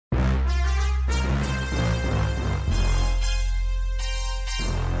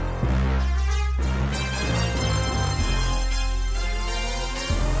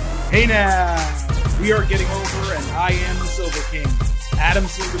Hey now, we are getting over, and I am the Silver King, Adam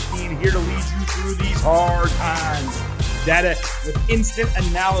Silverstein, here to lead you through these hard times. Data with instant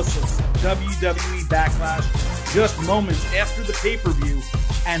analysis, WWE Backlash, just moments after the pay-per-view,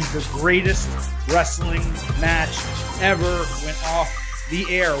 and the greatest wrestling match ever went off the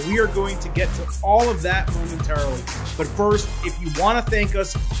air. We are going to get to all of that momentarily. But first, if you want to thank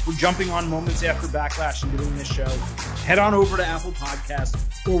us for jumping on moments after Backlash and doing this show, head on over to Apple Podcasts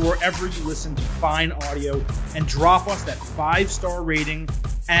or wherever you listen to fine audio and drop us that 5-star rating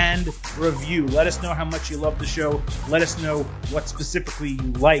and review. Let us know how much you love the show. Let us know what specifically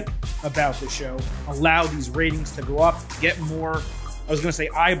you like about the show. Allow these ratings to go up, get more, I was going to say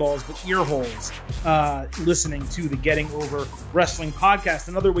eyeballs, but ear holes, listening to the Getting Over Wrestling podcast.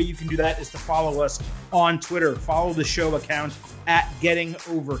 Another way you can do that is to follow us on Twitter. Follow the show account at Getting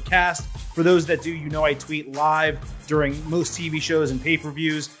Overcast. For those that do, you know I tweet live during most TV shows and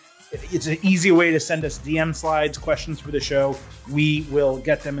pay-per-views. It's an easy way to send us DM slides, questions for the show. We will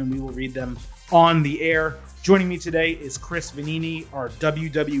get them and we will read them on the air. Joining me today is Chris Vanini, our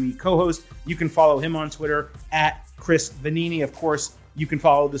WWE co-host. You can follow him on Twitter at Chris Vanini. Of course, you can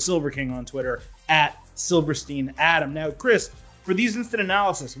follow the Silver King on Twitter at Silverstein Adam. Now, Chris, for these instant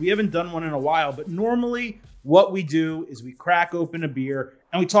analysis, we haven't done one in a while, but normally what we do is we crack open a beer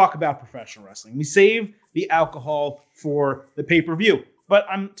and we talk about professional wrestling. We save the alcohol for the pay-per-view. But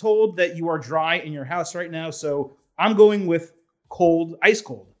I'm told that you are dry in your house right now, so I'm going with ice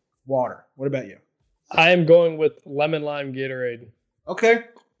cold water. What about you? I am going with lemon lime Gatorade. Okay,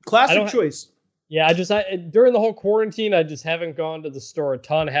 classic choice. Yeah, during the whole quarantine, I just haven't gone to the store a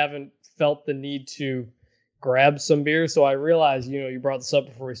ton. Haven't felt the need to grab some beer. So I realized, you brought this up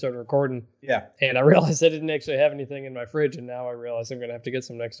before we started recording. Yeah. And I realized I didn't actually have anything in my fridge. And now I realize I'm going to have to get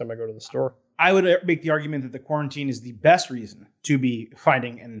some next time I go to the store. I would make the argument that the quarantine is the best reason to be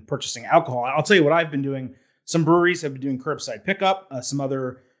finding and purchasing alcohol. I'll tell you what I've been doing. Some breweries have been doing curbside pickup. Some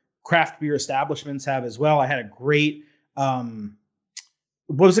other craft beer establishments have as well. I had a great, what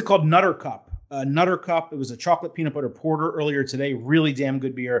was it called? Nutter Cup. Nutter Cup. It was a chocolate peanut butter porter earlier today. Really damn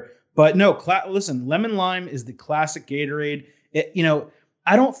good beer. But no, listen, lemon lime is the classic Gatorade.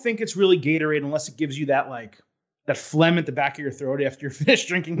 I don't think it's really Gatorade unless it gives you that phlegm at the back of your throat after you're finished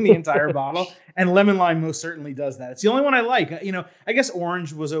drinking the entire bottle. And lemon lime most certainly does that. It's the only one I like. I guess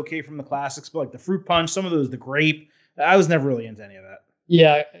orange was okay from the classics, but like the fruit punch, some of those, the grape, I was never really into any of that.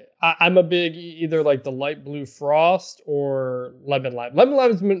 Yeah, I'm a big either like the light blue frost or lemon lime. Lemon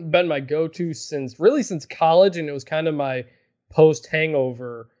lime has been my go-to since college, and it was kind of my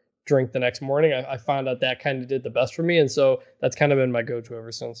post-hangover drink the next morning. I found out that kind of did the best for me, and so that's kind of been my go-to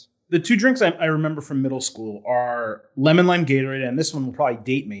ever since. The two drinks I remember from middle school are lemon lime Gatorade, and this one will probably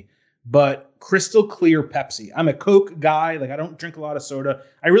date me, but Crystal Clear Pepsi. I'm a Coke guy. I don't drink a lot of soda.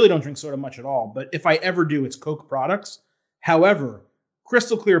 I really don't drink soda much at all, but if I ever do, it's Coke products. However,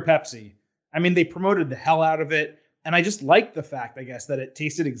 Crystal Clear Pepsi, they promoted the hell out of it. And I just liked the fact, I guess, that it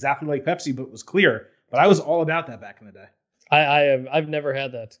tasted exactly like Pepsi, but was clear. But I was all about that back in the day. I've never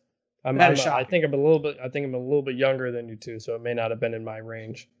had that. I think I'm a little bit younger than you too, so it may not have been in my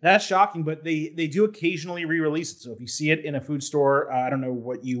range. That's shocking, but they do occasionally re-release it. So if you see it in a food store, I don't know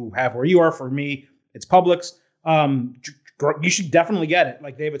what you have where you are. For me, it's Publix. You should definitely get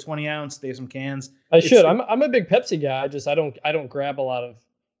it. They have a 20 ounce. They have some cans. I should. I'm a big Pepsi guy. I don't grab a lot of.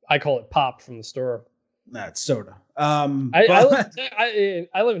 I call it pop from the store. That's soda. I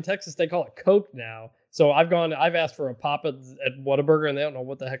live in Texas. They call it Coke now. So I've asked for a pop at Whataburger, and they don't know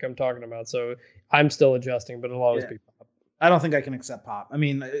what the heck I'm talking about. So I'm still adjusting, but it'll always be pop. I don't think I can accept pop.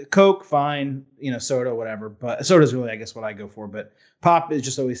 Coke, fine. Soda, whatever. But soda's really, I guess, what I go for. But pop, it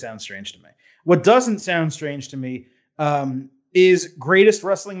just always sounds strange to me. What doesn't sound strange to me is greatest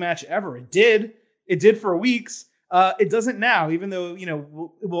wrestling match ever. It did for weeks. It doesn't now, even though,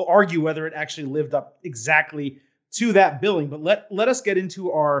 we'll argue whether it actually lived up exactly to that billing. But let us get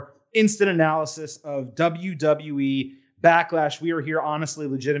into our instant analysis of WWE Backlash. We are here, honestly,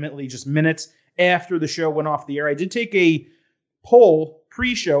 legitimately, just minutes after the show went off the air. I did take a poll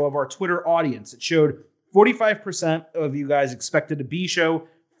pre-show of our Twitter audience. It showed 45% of you guys expected a B show,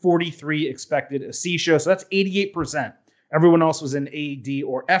 43 expected a C show. So that's 88%. Everyone else was in A, D,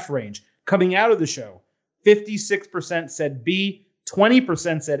 or F range. Coming out of the show, 56% said B,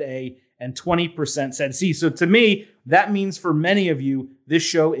 20% said A, and 20% said C. So to me, that means for many of you, this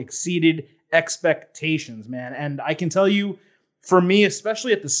show exceeded expectations, man. And I can tell you, for me,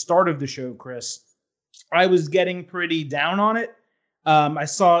 especially at the start of the show, Chris, I was getting pretty down on it. I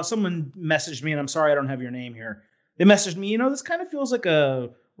saw someone messaged me, and I'm sorry I don't have your name here. They messaged me, this kind of feels like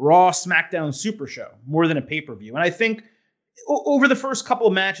a Raw SmackDown Super Show more than a pay-per-view. And I think over the first couple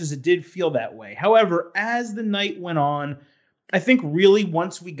of matches, it did feel that way. However, as the night went on, I think really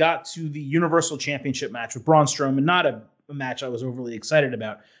once we got to the Universal Championship match with Braun Strowman, not a match I was overly excited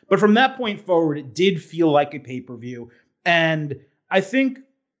about, but from that point forward, it did feel like a pay-per-view. And I think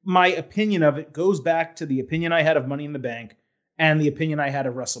my opinion of it goes back to the opinion I had of Money in the Bank and the opinion I had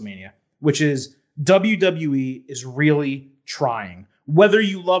of WrestleMania, which is WWE is really trying. Whether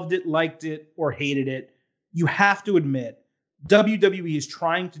you loved it, liked it, or hated it, you have to admit WWE is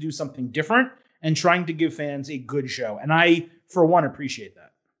trying to do something different and trying to give fans a good show. And I, for one, appreciate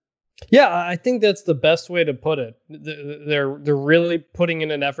that. Yeah, I think that's the best way to put it. They're really putting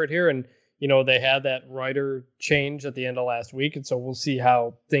in an effort here, and they had that writer change at the end of last week, and so we'll see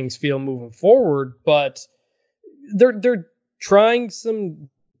how things feel moving forward. But they're trying some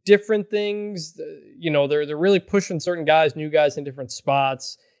different things. They're really pushing certain guys, new guys in different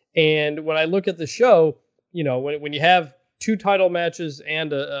spots. And when I look at the show, when you have 2 title matches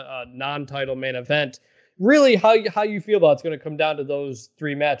and a non-title main event, really how you feel about it's going to come down to those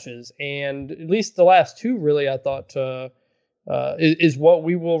 3 matches. And at least the last 2, really, I thought is what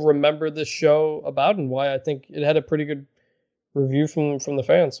we will remember this show about, and why I think it had a pretty good review from the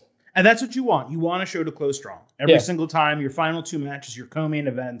fans. And that's what you want. You want a show to close strong. Every single time, your final 2 matches, your co-main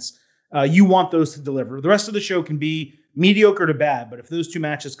events, you want those to deliver. The rest of the show can be mediocre to bad, but if those 2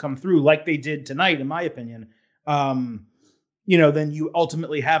 matches come through like they did tonight, in my opinion, then you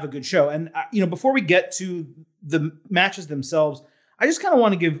ultimately have a good show. And, before we get to the matches themselves, I just kind of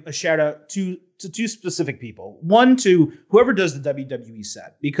want to give a shout out to 2 specific people. One, to whoever does the WWE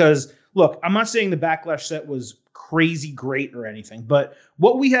set, because look, I'm not saying the Backlash set was crazy great or anything, but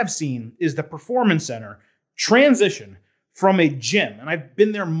what we have seen is the Performance Center transition from a gym. And I've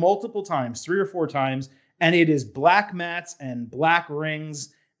been there multiple times, 3 or 4 times, and it is black mats and black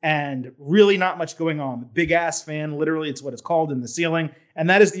rings and really not much going on. The big ass fan, literally, it's what it's called, in the ceiling. And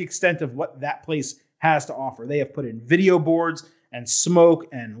that is the extent of what that place has to offer. They have put in video boards and smoke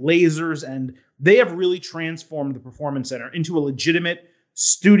and lasers, and they have really transformed the Performance Center into a legitimate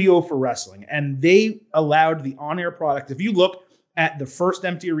studio for wrestling. And they allowed the on-air product. If you look at the first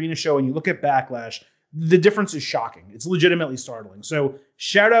Empty Arena show and you look at Backlash, the difference is shocking. It's legitimately startling. So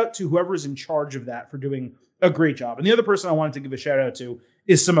shout out to whoever's in charge of that for doing a great job. And the other person I wanted to give a shout out to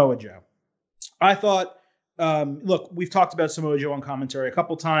is Samoa Joe. I thought, look, we've talked about Samoa Joe on commentary a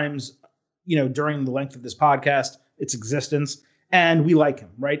couple times, during the length of this podcast, its existence, and we like him,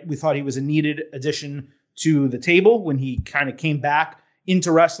 right? We thought he was a needed addition to the table when he kind of came back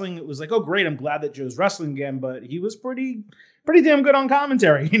into wrestling. It was like, oh, great, I'm glad that Joe's wrestling again, but he was pretty damn good on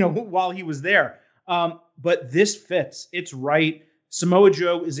commentary, while he was there. But this fits. It's right. Samoa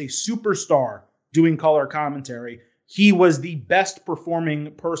Joe is a superstar doing color commentary. He was the best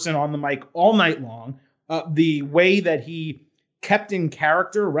performing person on the mic all night long. The way that he kept in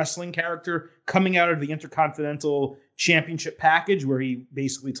character, wrestling character, coming out of the Intercontinental Championship package, where he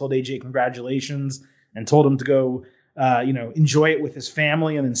basically told AJ congratulations and told him to go, enjoy it with his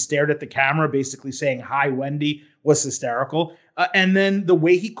family, and then stared at the camera, basically saying, "Hi, Wendy," was hysterical. And then the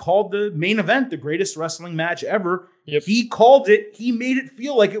way he called the main event, the greatest wrestling match ever, He called it, he made it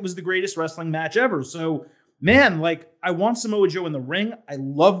feel like it was the greatest wrestling match ever. So, man, I want Samoa Joe in the ring. I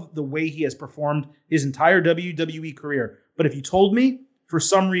love the way he has performed his entire WWE career. But if you told me for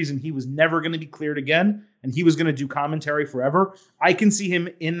some reason he was never going to be cleared again and he was going to do commentary forever, I can see him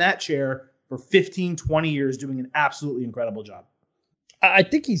in that chair for 15, 20 years doing an absolutely incredible job. I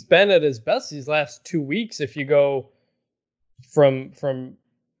think he's been at his best these last 2 weeks, if you go from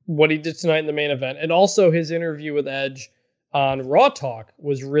what he did tonight in the main event. And also his interview with Edge on Raw Talk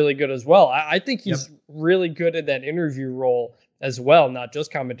was really good as well. I think he's really good at that interview role as well, not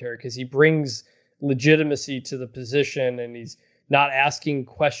just commentary, because he brings legitimacy to the position and he's not asking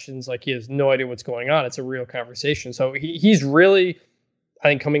questions like he has no idea what's going on. It's a real conversation. So he's really, I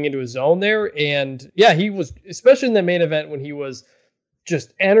think, coming into his own there. And yeah, he was, especially in the main event, when he was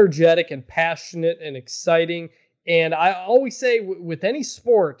just energetic and passionate and exciting. And I always say with any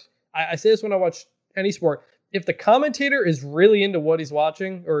sport, I say this when I watch any sport, if the commentator is really into what he's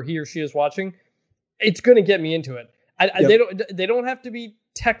watching, or he or she is watching, it's going to get me into it. They don't have to be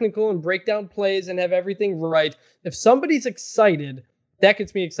technical and break down plays and have everything right. If somebody's excited, that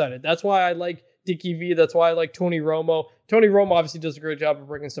gets me excited. That's why I like Dickie V. That's why I like Tony Romo. Tony Romo obviously does a great job of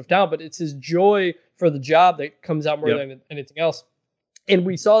breaking stuff down, but it's his joy for the job that comes out more than anything else. And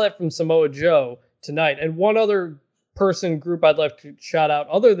we saw that from Samoa Joe tonight. And one other group I'd like to shout out,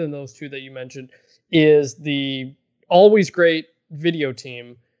 other than those 2 that you mentioned, is the always great video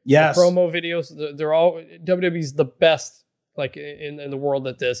team. Yes. The promo videos, they're all, WWE's the best in the world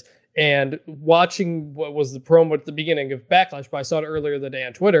at this. And watching what was the promo at the beginning of Backlash, but I saw it earlier the day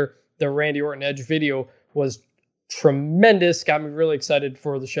on Twitter, the Randy Orton Edge video was tremendous. Got me really excited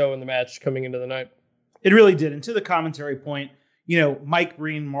for the show and the match coming into the night. It really did. And to the commentary point, Mike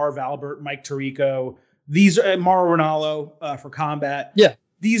Breen, Marv Albert, Mike Tirico, these are Mauro Ranallo for Combat. Yeah.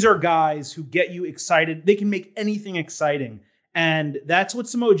 These are guys who get you excited. They can make anything exciting. And that's what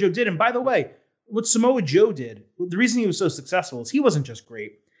Samoa Joe did. And by the way, what Samoa Joe did, the reason he was so successful is he wasn't just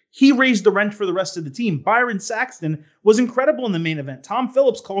great. He raised the rent for the rest of the team. Byron Saxton was incredible in the main event. Tom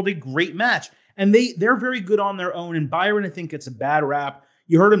Phillips called a great match. And they're very good on their own. And Byron, I think, gets a bad rap.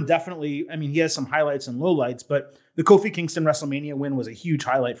 You heard him definitely. I mean, he has some highlights and lowlights, but the Kofi Kingston WrestleMania win was a huge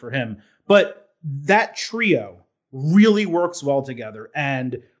highlight for him. But that trio really works well together,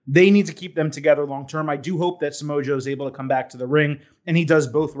 and they need to keep them together long term. I do hope that Samoa Joe is able to come back to the ring, and he does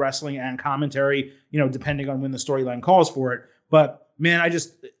both wrestling and commentary, depending on when the storyline calls for it. But man,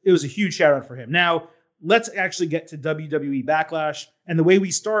 it was a huge shout out for him. Now, let's actually get to WWE Backlash. And the way we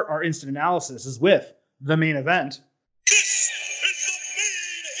start our instant analysis is with the main event. This is the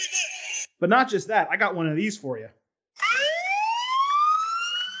main event. But not just that, I got one of these for you.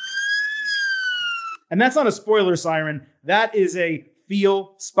 And that's not a spoiler siren. That is a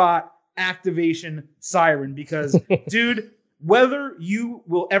feel spot activation siren because, dude, whether you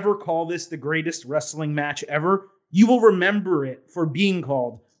will ever call this the greatest wrestling match ever, you will remember it for being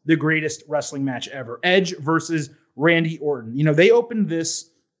called the greatest wrestling match ever. Edge versus Randy Orton. They opened this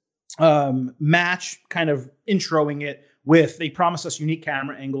match kind of introing it with, they promised us unique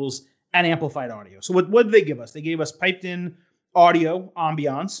camera angles and amplified audio. So what did they give us? They gave us piped in audio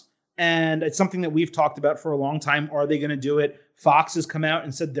ambiance. And it's something that we've talked about for a long time. Are they going to do it? Fox has come out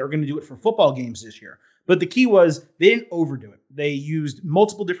and said they're going to do it for football games this year. But the key was they didn't overdo it. They used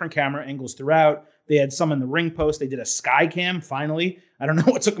multiple different camera angles throughout. They had some in the ring post. They did a sky cam, finally. I don't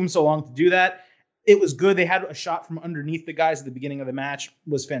know what took them so long to do that. It was good. They had a shot from underneath the guys at the beginning of the match.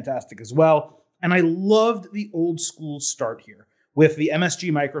 Was fantastic as well. And I loved the old school start here with the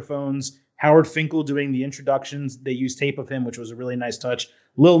MSG microphones, Howard Finkel doing the introductions. They used tape of him, which was a really nice touch.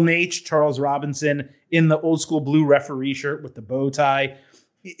 Lil Nate, Charles Robinson in the old school blue referee shirt with the bow tie.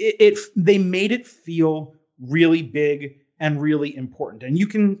 They made it feel really big and really important. And you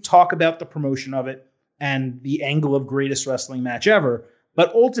can talk about the promotion of it and the angle of greatest wrestling match ever.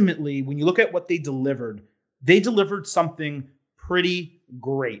 But ultimately, when you look at what they delivered something pretty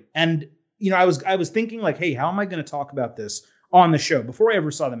great. And, I was thinking like, hey, how am I going to talk about this on the show before I ever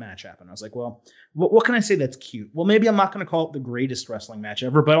saw the match happen? I was like, well, what can I say that's cute? Well, maybe I'm not going to call it the greatest wrestling match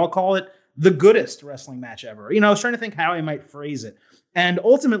ever, but I'll call it the goodest wrestling match ever. I was trying to think how I might phrase it. And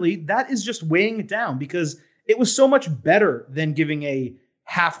ultimately, that is just weighing it down because it was so much better than giving a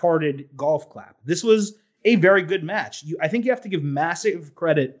half-hearted golf clap. This was a very good match. I think you have to give massive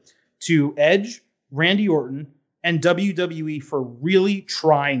credit to Edge, Randy Orton, and WWE for really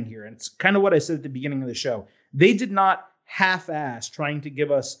trying here. And it's kind of what I said at the beginning of the show. They did not half-ass trying to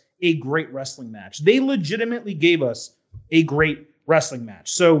give us a great wrestling match. They legitimately gave us a great wrestling match.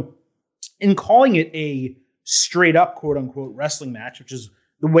 So in calling it a straight up quote unquote wrestling match, which is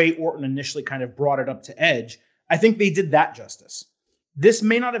the way Orton initially kind of brought it up to Edge, I think they did that justice. This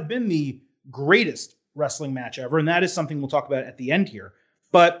may not have been the greatest wrestling match ever, and that is something we'll talk about at the end here,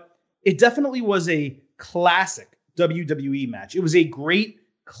 but it definitely was a classic WWE match. It was a great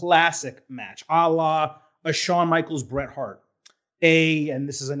classic match, a la a Shawn Michaels, Bret Hart, and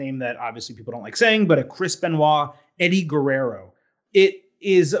this is a name that obviously people don't like saying, but a Chris Benoit, Eddie Guerrero. It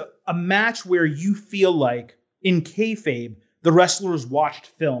is a match where you feel like in kayfabe, the wrestlers watched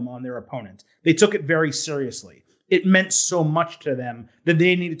film on their opponent. They took it very seriously. It meant so much to them that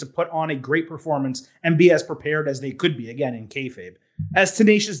they needed to put on a great performance and be as prepared as they could be, again, in kayfabe. As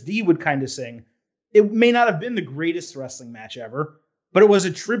Tenacious D would kind of sing, it may not have been the greatest wrestling match ever, but it was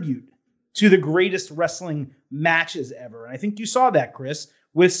a tribute to the greatest wrestling matches ever. And I think you saw that, Chris,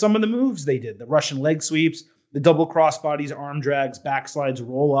 with some of the moves they did. The Russian leg sweeps, the double crossbodies, arm drags, backslides,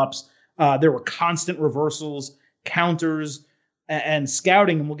 roll-ups. There were constant reversals, counters, and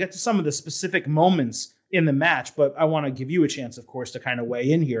scouting. And we'll get to some of the specific moments in the match, but I want to give you a chance, of course, to kind of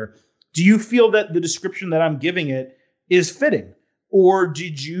weigh in here. Do you feel that the description that I'm giving it is fitting? Or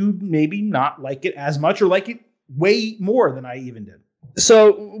did you maybe not like it as much or like it way more than I even did?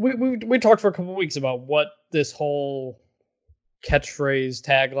 So we talked for a couple of weeks about what this whole catchphrase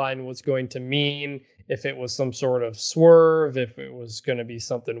tagline was going to mean, if it was some sort of swerve, if it was going to be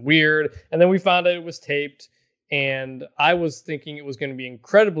something weird. And then we found out it was taped, and I was thinking it was going to be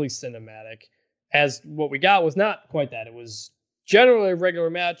incredibly cinematic, as what we got was not quite that. It was generally a regular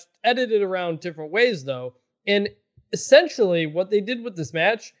match, edited around different ways, though. And essentially what they did with this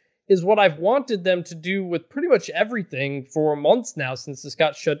match is what I've wanted them to do with pretty much everything for months now since this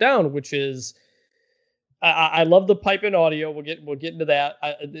got shut down, which is I love the pipe in audio. We'll get into that.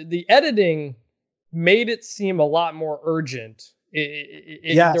 The editing made it seem a lot more urgent.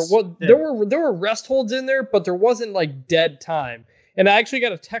 Yes. There were rest holds in there, but there wasn't like dead time. And I actually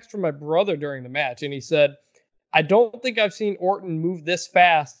got a text from my brother during the match, and he said, I don't think I've seen Orton move this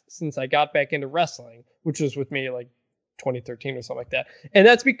fast since I got back into wrestling, which was with me like 2013 or something like that. And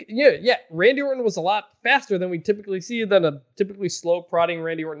that's because, Randy Orton was a lot faster than we typically see than a typically slow prodding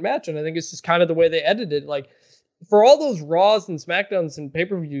Randy Orton match. And I think it's just kind of the way they edited. Like, for all those Raws and SmackDowns and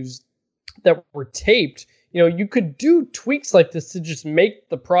pay-per-views that were taped, you could do tweaks like this to just make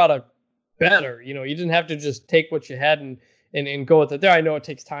the product better. You didn't have to just take what you had and go with it there. I know it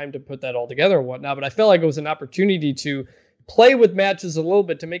takes time to put that all together and whatnot, but I felt like it was an opportunity to play with matches a little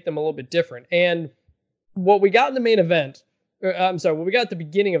bit to make them a little bit different. And what we got in the main event, what we got at the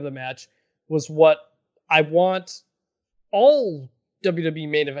beginning of the match was what I want all WWE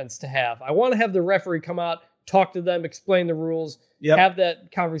main events to have. I want to have the referee come out, talk to them, explain the rules, have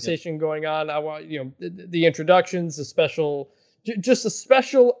that conversation going on. I want, the introductions, just a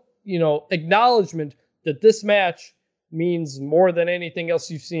special, acknowledgement that this match means more than anything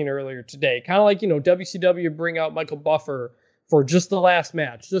else you've seen earlier today. Kind of like, WCW bring out Michael Buffer for just the last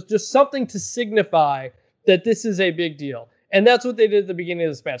match. Just something to signify that this is a big deal. And that's what they did at the beginning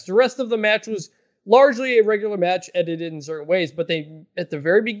of this match. The rest of the match was largely a regular match edited in certain ways, but at the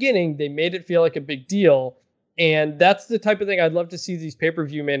very beginning, they made it feel like a big deal. And that's the type of thing I'd love to see these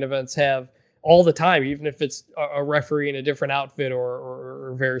pay-per-view main events have all the time, even if it's a referee in a different outfit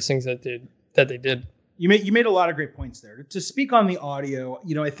or various things that they did. You made a lot of great points there. To speak on the audio,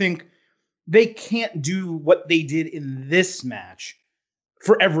 I think they can't do what they did in this match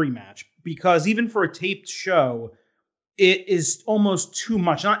for every match, because even for a taped show, it is almost too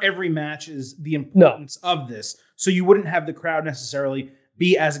much. Not every match is the importance of this. So you wouldn't have the crowd necessarily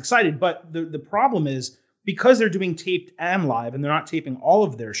be as excited. But the problem is, because they're doing taped and live and they're not taping all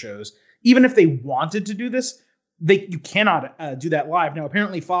of their shows, even if they wanted to do this, you cannot do that live. Now,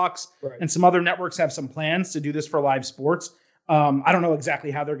 apparently Fox and some other networks have some plans to do this for live sports. I don't know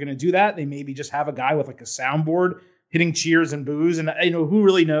exactly how they're going to do that. They maybe just have a guy with like a soundboard hitting cheers and boos, and who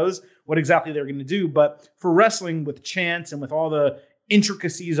really knows what exactly they're going to do. But for wrestling with chants and with all the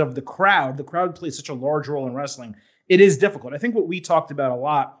intricacies of the crowd plays such a large role in wrestling. It is difficult. I think what we talked about a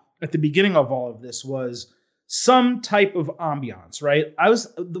lot at the beginning of all of this was some type of ambiance, right?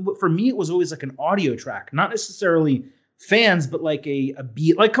 For me, it was always like an audio track, not necessarily fans, but like a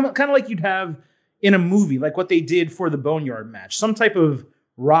beat, like kind of like you'd have in a movie, like what they did for the Boneyard match, some type of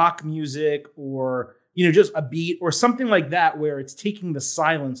rock music or, just a beat or something like that, where it's taking the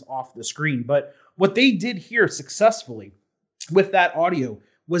silence off the screen. But what they did here successfully with that audio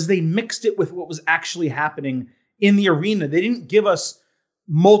was they mixed it with what was actually happening in the arena. They didn't give us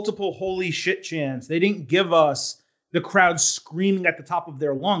multiple holy shit chants. They didn't give us the crowd screaming at the top of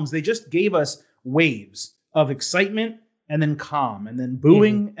their lungs. They just gave us waves of excitement and then calm and then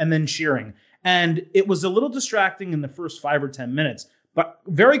booing and then cheering. And it was a little distracting in the first 5 or 10 minutes, but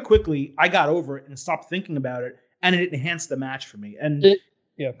very quickly I got over it and stopped thinking about it, and it enhanced the match for me. And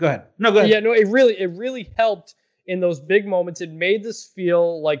go ahead. No, go ahead. Yeah, no, it really helped in those big moments. It made this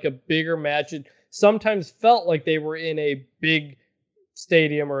feel like a bigger match. It sometimes felt like they were in a big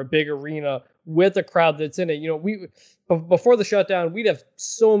stadium or a big arena with a crowd that's in it. Before the shutdown, we'd have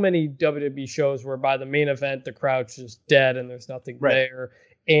so many WWE shows where by the main event, the crowd's just dead and there's nothing there.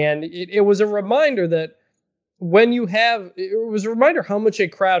 And it was a reminder that it was a reminder how much a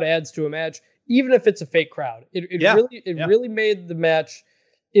crowd adds to a match, even if it's a fake crowd. It really made the match.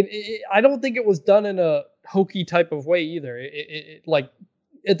 I don't think it was done in a hokey type of way either. Like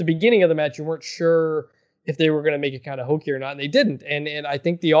at the beginning of the match, you weren't sure if they were going to make it kind of hokey or not, and they didn't. And I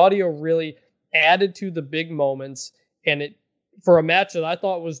think the audio really added to the big moments, and it, for a match that I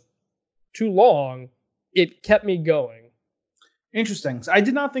thought was too long, it kept me going. Interesting. So I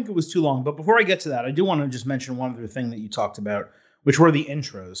did not think it was too long, but before I get to that, I do want to just mention one other thing that you talked about, which were the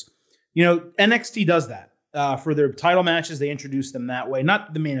intros. NXT does that. For their title matches, they introduce them that way.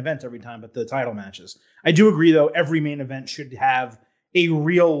 Not the main event every time, but the title matches. I do agree, though, every main event should have a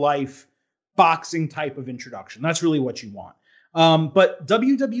real-life boxing type of introduction. That's really what you want. But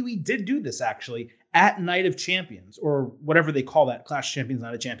WWE did do this, actually, at Night of Champions, or whatever they call that, Clash of Champions,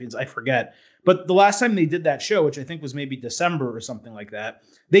 Night of Champions, I forget. But the last time they did that show, which I think was maybe December or something like that,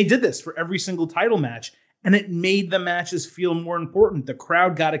 they did this for every single title match, and it made the matches feel more important. The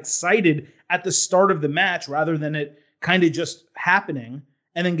crowd got excited at the start of the match rather than it kind of just happening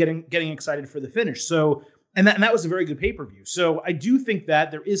and then getting excited for the finish. So And that was a very good pay-per-view. So I do think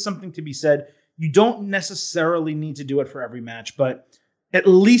that there is something to be said. You don't necessarily need to do it for every match, but at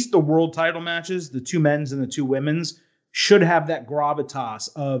least the world title matches, the two men's and the two women's, should have that gravitas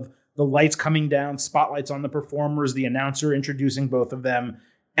of the lights coming down, spotlights on the performers, the announcer introducing both of them,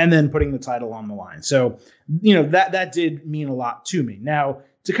 and then putting the title on the line. So, that did mean a lot to me. Now,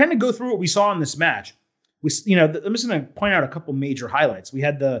 to kind of go through what we saw in this match, I'm just going to point out a couple major highlights. We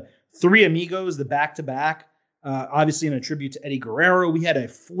had the Three Amigos, the back-to-back, obviously in a tribute to Eddie Guerrero. We had a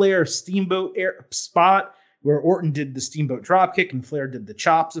Flair Steamboat spot where Orton did the Steamboat dropkick and Flair did the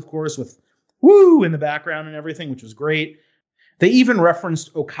chops, of course, with woo in the background and everything, which was great. They even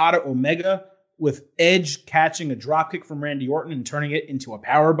referenced Okada Omega with Edge catching a dropkick from Randy Orton and turning it into a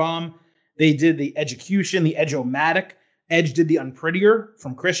powerbomb. They did the Edgecution, the Edge-O-Matic. Edge did the Unprettier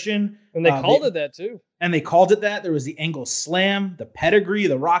from Christian. And they called it that, too. And they called it that. There was the Angle Slam, the Pedigree,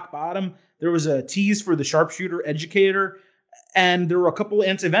 the Rock Bottom. There was a tease for the Sharpshooter Educator. And there were a couple of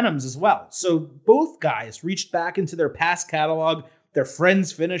Anti-Venoms as well. So both guys reached back into their past catalog, their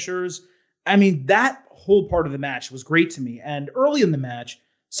friends' finishers. I mean, that whole part of the match was great to me. And early in the match,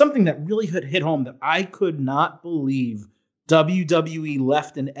 something that really hit home that I could not believe WWE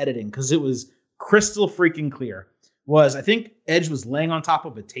left in editing, because it was crystal freaking clear, was I think Edge was laying on top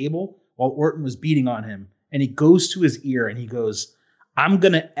of a table while Orton was beating on him. And he goes to his ear and he goes, "I'm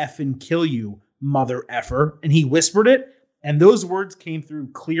going to effing kill you, mother effer." And he whispered it. And those words came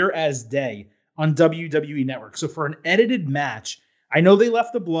through clear as day on WWE Network. So for an edited match, I know they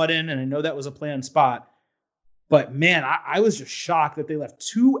left the blood in, and I know that was a planned spot. But man, I was just shocked that they left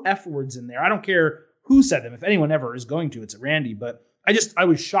two F words in there. I don't care who said them. If anyone ever is going to, it's Randy. But I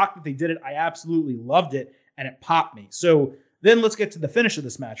was shocked that they did it. I absolutely loved it, and it popped me. So then let's get to the finish of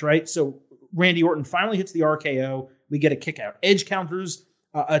this match, right? So Randy Orton finally hits the RKO. We get a kick out. Edge counters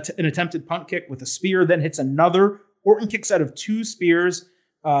an attempted punt kick with a spear, then hits another. Orton kicks out of two spears.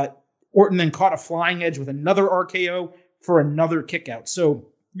 Orton then caught a flying Edge with another RKO for another kick out. So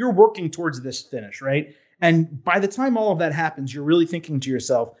you're working towards this finish, right? And by the time all of that happens, you're really thinking to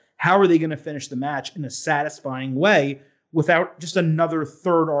yourself, how are they going to finish the match in a satisfying way without just another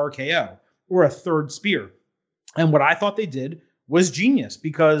third RKO or a third spear? And what I thought they did was genius,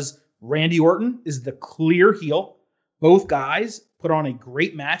 because Randy Orton is the clear heel. Both guys put on a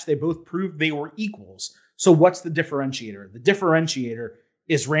great match. They both proved they were equals. So what's the differentiator? The differentiator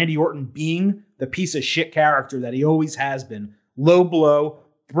is Randy Orton being the piece of shit character that he always has been. Low blow,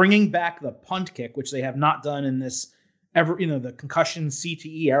 bringing back the punt kick, which they have not done in this the concussion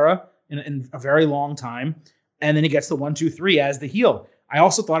CTE era in a very long time. And then he gets the 1-2-3 as the heel. I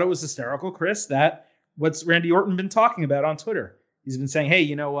also thought it was hysterical, Chris, that what's Randy Orton been talking about on Twitter? He's been saying, hey,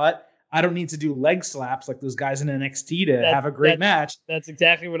 you know what? I don't need to do leg slaps like those guys in NXT to have a great match. That's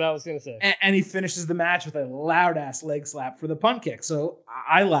exactly what I was going to say. And he finishes the match with a loud-ass leg slap for the punt kick. So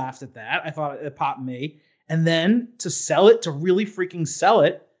I laughed at that. I thought it popped me. And then to sell it, to really freaking sell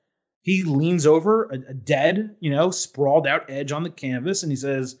it, he leans over a dead, sprawled out Edge on the canvas, and he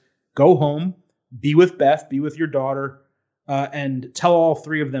says, "Go home, be with Beth, be with your daughter, and tell all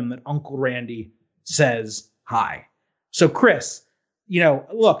three of them that Uncle Randy says hi." So Chris,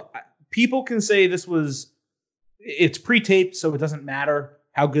 look, people can say it's pre-taped, so it doesn't matter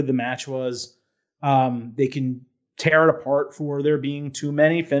how good the match was. They can tear it apart for there being too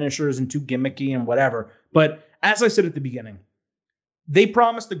many finishers and too gimmicky and whatever. But as I said at the beginning, they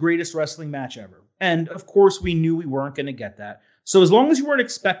promised the greatest wrestling match ever. And of course, we knew we weren't going to get that. So as long as you weren't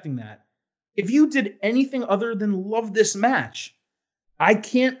expecting that, if you did anything other than love this match, I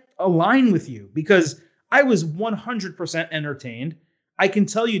can't align with you, because I was 100% entertained. I can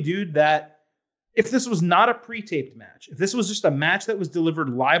tell you, dude, that if this was not a pre-taped match, if this was just a match that was delivered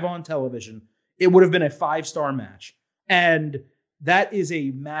live on television, it would have been a 5-star match. And that is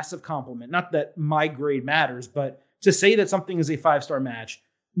a massive compliment. Not that my grade matters, but to say that something is a 5-star match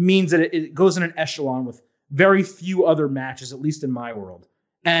means that it goes in an echelon with very few other matches, at least in my world.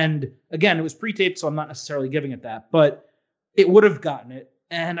 And again, it was pre-taped, so I'm not necessarily giving it that, but it would have gotten it.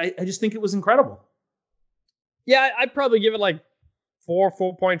 And I just think it was incredible. Yeah, I'd probably give it like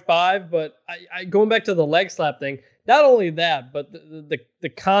 4.5, but I going back to the leg slap thing, not only that, but the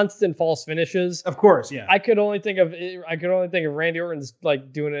constant false finishes. Of course, yeah. I could only think of Randy Orton's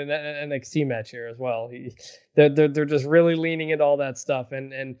like doing an NXT match here as well. They're just really leaning into all that stuff,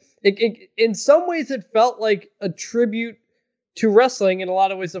 and it in some ways it felt like a tribute to wrestling. In a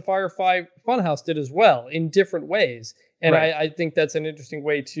lot of ways, the Firefly Funhouse did as well, in different ways. And right. I think that's an interesting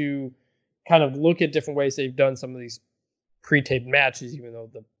way to kind of look at different ways they've done some of these pre-taped matches, even though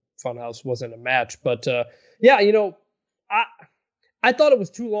the Funhouse wasn't a match. But I thought it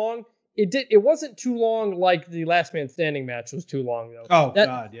was too long. It wasn't too long like the Last Man Standing match was too long though. Oh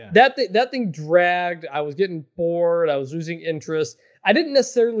God, yeah. That thing dragged. I was getting bored. I was losing interest. I didn't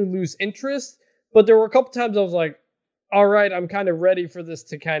necessarily lose interest, but there were a couple times I was like, all right, I'm kind of ready for this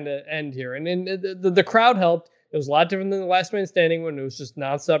to kind of end here. And then the crowd helped. It was a lot different than the Last Man Standing when it was just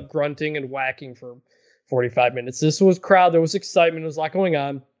nonstop grunting and whacking for 45 minutes. This was crowd. There was excitement. There was a lot going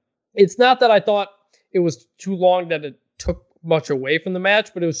on. It's not that I thought it was too long that it took much away from the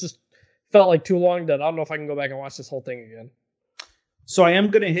match, but it was just felt like too long that I don't know if I can go back and watch this whole thing again. So I am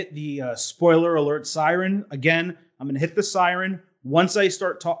going to hit the spoiler alert siren again. I'm going to hit the siren. Once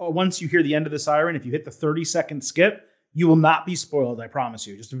you hear the end of the siren, if you hit the 30-second skip, you will not be spoiled. I promise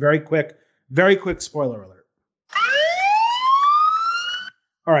you. Just a very quick spoiler alert.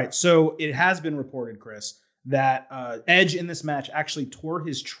 All right. So it has been reported, Chris, that Edge in this match actually tore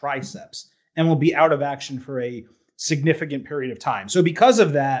his triceps and will be out of action for a significant period of time. So because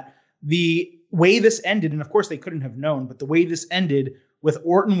of that, the way this ended, and of course they couldn't have known, but the way this ended with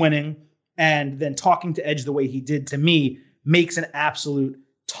Orton winning and then talking to Edge the way he did, to me, makes an absolute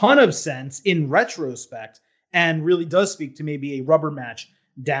ton of sense in retrospect and really does speak to maybe a rubber match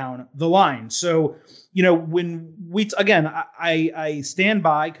down the line. So, when I stand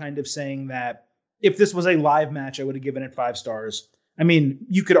by kind of saying that if this was a live match, I would have given it 5 stars. I mean,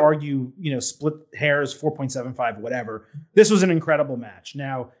 you could argue, split hairs, 4.75, whatever. This was an incredible match.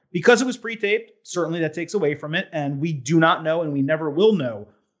 Now, because it was pre-taped, certainly that takes away from it. And we do not know, and we never will know,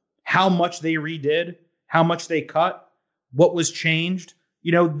 how much they redid, how much they cut, what was changed.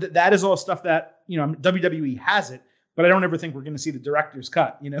 That is all stuff that, WWE has it, but I don't ever think we're going to see the director's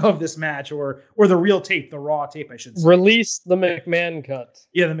cut, of this match or the real tape, the raw tape, I should say. Release the McMahon cut.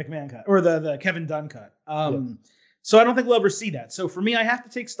 Yeah, the McMahon cut or the Kevin Dunn cut. So I don't think we'll ever see that. So for me, I have to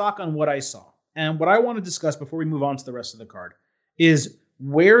take stock on what I saw. And what I want to discuss before we move on to the rest of the card is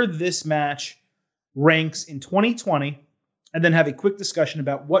where this match ranks in 2020, and then have a quick discussion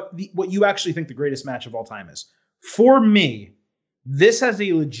about what you actually think the greatest match of all time is. For me, this has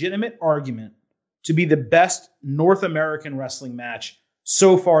a legitimate argument to be the best North American wrestling match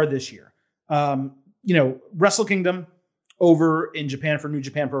so far this year. Wrestle Kingdom over in Japan for New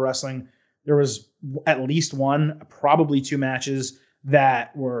Japan Pro Wrestling, there was at least one, probably 2 matches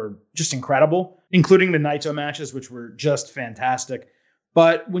that were just incredible, including the Naito matches, which were just fantastic.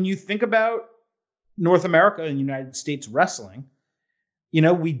 But when you think about North America and United States wrestling,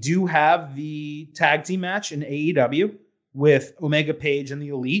 we do have the tag team match in AEW with Omega Page and the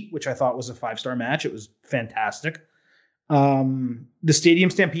Elite, which I thought was a 5-star match. It was fantastic. The Stadium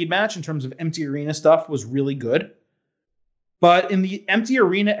Stampede match, in terms of empty arena stuff, was really good. But in the empty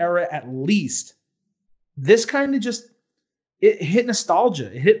arena era, at least, this kind of it hit nostalgia.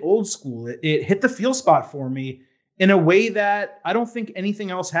 It hit old school. It hit the feel spot for me in a way that I don't think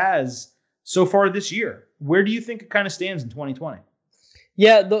anything else has so far this year. Where do you think it kind of stands in 2020?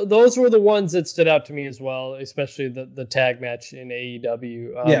 Yeah, those were the ones that stood out to me as well, especially the tag match in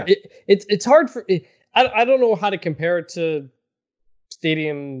AEW. It's hard for I don't know how to compare it to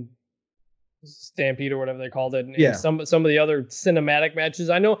Stadium Stampede or whatever they called it. And some of the other cinematic matches.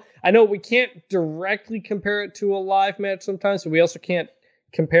 I know we can't directly compare it to a live match sometimes, but we also can't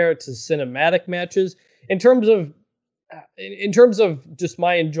compare it to cinematic matches. In terms of just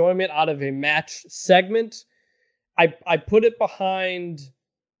my enjoyment out of a match segment, I put it behind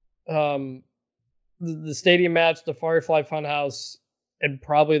the stadium match, the Firefly Funhouse, and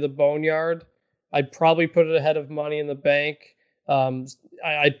probably the Boneyard. I'd probably put it ahead of Money in the Bank.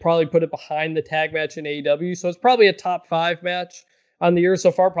 I'd probably put it behind the tag match in AEW. So it's probably a top 5 match on the year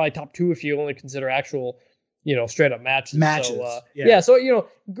so far. Probably top 2 if you only consider actual, straight up matches. So,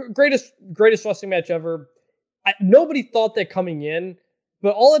 greatest wrestling match ever. Nobody thought that coming in,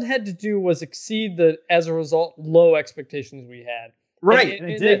 but all it had to do was exceed as a result, low expectations we had. Right.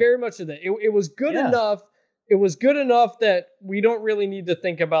 And they very much did that. It was good enough. It was good enough that we don't really need to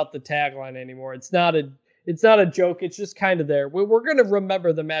think about the tagline anymore. It's not a joke. It's just kind of there. We're going to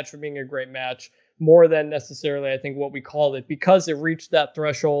remember the match for being a great match more than necessarily, I think, what we called it, because it reached that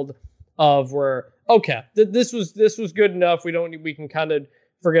threshold of where, okay, this was good enough. We can kind of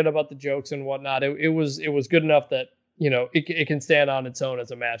forget about the jokes and whatnot. It was good enough that, it can stand on its own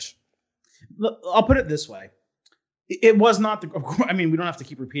as a match. I'll put it this way. It was not we don't have to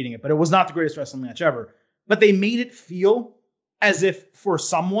keep repeating it, but it was not the greatest wrestling match ever. But they made it feel as if for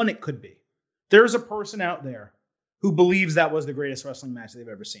someone it could be. There's a person out there who believes that was the greatest wrestling match they've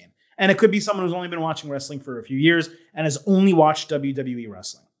ever seen. And it could be someone who's only been watching wrestling for a few years and has only watched WWE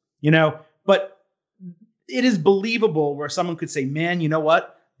wrestling, But it is believable where someone could say, man, you know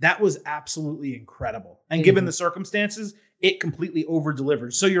what? That was absolutely incredible. And given the circumstances, it completely over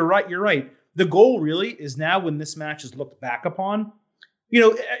delivered. So you're right. You're right. The goal really is now when this match is looked back upon,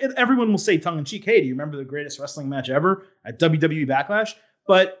 everyone will say tongue in cheek, hey, do you remember the greatest wrestling match ever at WWE Backlash?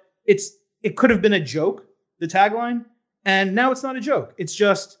 But it could have been a joke, the tagline, and now it's not a joke. It's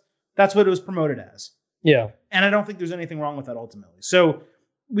just that's what it was promoted as. Yeah. And I don't think there's anything wrong with that ultimately. So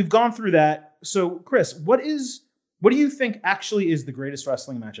we've gone through that. So Chris, what do you think actually is the greatest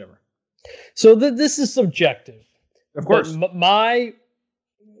wrestling match ever? So this is subjective. Of course.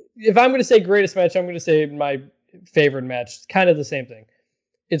 If I'm going to say greatest match, I'm going to say my favorite match. It's kind of the same thing.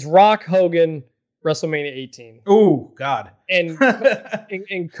 It's Rock Hogan WrestleMania 18. Oh God. And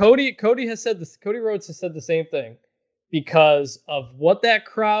Cody has said this. Cody Rhodes has said the same thing because of what that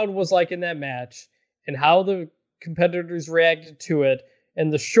crowd was like in that match and how the competitors reacted to it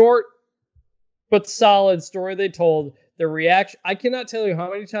and the short but solid story they told. The reaction. I cannot tell you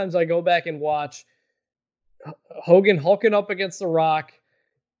how many times I go back and watch Hogan hulking up against The Rock.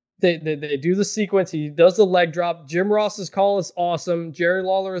 They do the sequence. He does the leg drop. Jim Ross's call is awesome. Jerry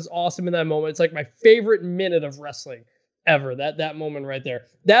Lawler is awesome in that moment. It's like my favorite minute of wrestling ever. That moment right there.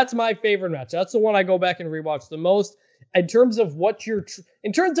 That's my favorite match. That's the one I go back and rewatch the most. In terms of what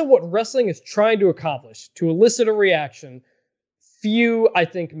wrestling is trying to accomplish, to elicit a reaction, few I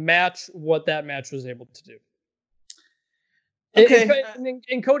think match what that match was able to do. Okay.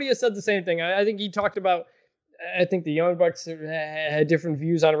 And Cody has said the same thing. I think he talked about. I think the Young Bucks had different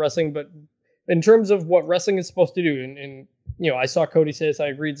views on wrestling, but in terms of what wrestling is supposed to do, and I saw Cody say this, I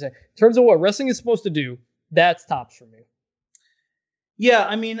agreed. In terms of what wrestling is supposed to do, that's tops for me. Yeah,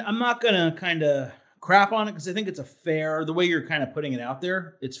 I mean, I'm not gonna kind of crap on it because I think it's the way you're kind of putting it out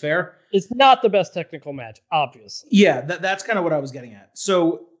there. It's fair. It's not the best technical match, obviously. Yeah, that's kind of what I was getting at.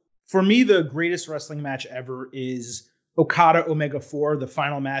 So for me, the greatest wrestling match ever is Okada Omega 4, the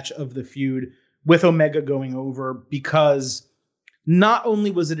final match of the feud, with Omega going over, because not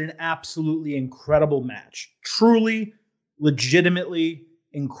only was it an absolutely incredible match, truly, legitimately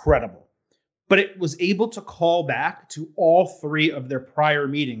incredible, but it was able to call back to all three of their prior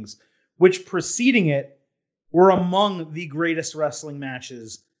meetings, which preceding it were among the greatest wrestling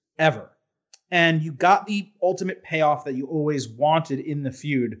matches ever. And you got the ultimate payoff that you always wanted in the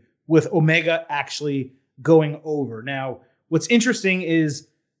feud with Omega actually going over. Now, what's interesting is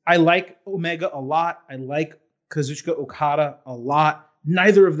I like Omega a lot. I like Kazuchika Okada a lot.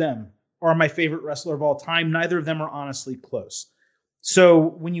 Neither of them are my favorite wrestler of all time. Neither of them are honestly close. So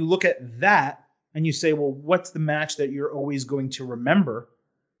when you look at that and you say, well, what's the match that you're always going to remember?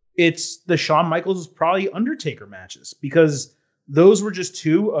 It's the Shawn Michaels, probably Undertaker matches, because those were just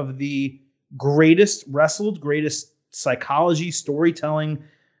two of the greatest psychology, storytelling,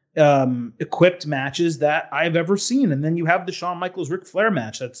 equipped matches that I've ever seen. And then you have the Shawn Michaels Ric Flair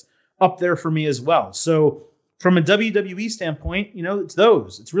match that's up there for me as well. So from a WWE standpoint, it's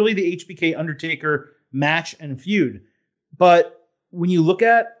those. It's really the HBK Undertaker match and feud. But when you look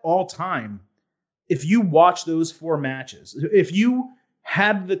at all time, if you watch those four matches, if you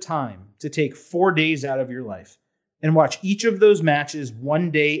had the time to take 4 days out of your life and watch each of those matches one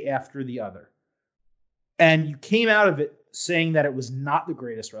day after the other, and you came out of it saying that it was not the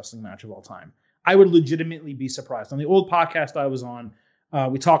greatest wrestling match of all time, I would legitimately be surprised. On the old podcast I was on,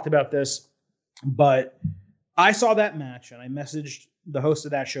 we talked about this, but I saw that match and I messaged the host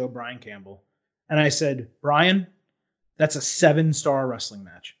of that show, Brian Campbell, and I said, Brian, that's a 7-star wrestling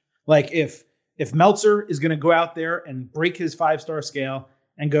match. Like if Meltzer is going to go out there and break his 5-star scale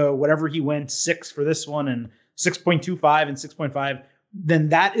and go whatever he went 6 for this one and 6.25 and 6.5, then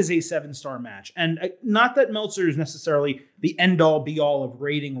that is a 7-star match. And not that Meltzer is necessarily the end-all, be-all of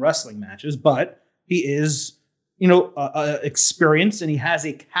rating wrestling matches, but he is, experienced, and he has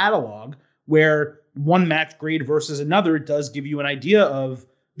a catalog where one match grade versus another does give you an idea of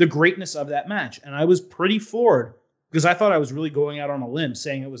the greatness of that match. And I was pretty floored because I thought I was really going out on a limb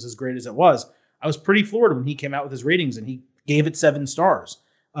saying it was as great as it was. I was pretty floored when he came out with his ratings and he gave it 7 stars.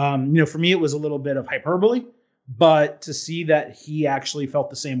 For me, it was a little bit of hyperbole, but to see that he actually felt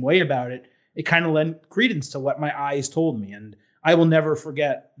the same way about it, it kind of lent credence to what my eyes told me. And I will never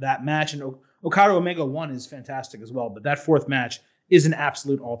forget that match. And Okada Omega 1 is fantastic as well, but that 4th match is an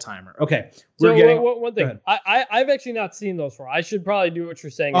absolute all-timer. Okay. One thing. I've actually not seen those 4. I should probably do what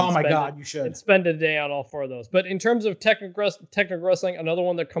you're saying. Oh my God, you should. And spend a day on all 4 of those. But in terms of technical wrestling, another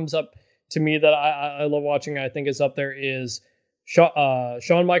one that comes up to me that I love watching, I think is up there, is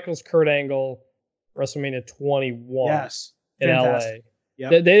Shawn Michaels, Kurt Angle, WrestleMania 21 yes, in fantastic. LA.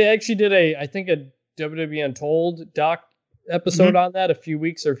 Yep. They actually did a WWE Untold doc episode on that a few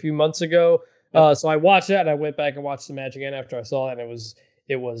months ago. Yep. So I watched that and I went back and watched the match again after I saw it, and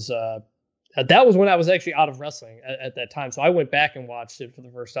it was That was when I was actually out of wrestling at that time. So I went back and watched it for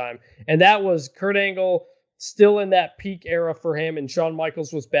the first time. And that was Kurt Angle still in that peak era for him. And Shawn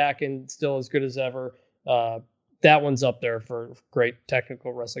Michaels was back and still as good as ever. That one's up there for great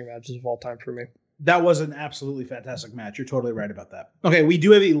technical wrestling matches of all time for me. That was an absolutely fantastic match. You're totally right about that. Okay, we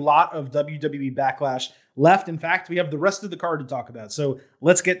do have a lot of WWE Backlash left. In fact, we have the rest of the card to talk about. So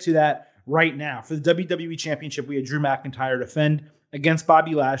let's get to that right now. For the WWE Championship, we had Drew McIntyre defend against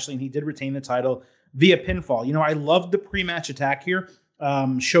Bobby Lashley, and he did retain the title via pinfall. You know, I loved the pre-match attack here,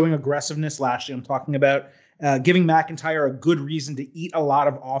 showing aggressiveness. Lashley, I'm talking about giving McIntyre a good reason to eat a lot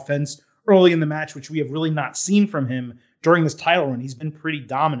of offense early in the match, which we have really not seen from him during this title run. He's been pretty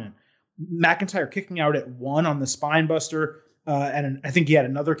dominant. McIntyre kicking out at 1 on the spine buster, and I think he had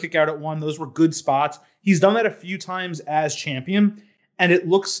another kick out at 1. Those were good spots. He's done that a few times as champion, and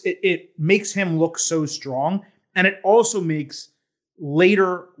it makes him look so strong, and it also makes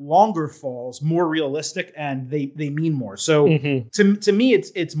later, longer falls more realistic, and they mean more. So to me,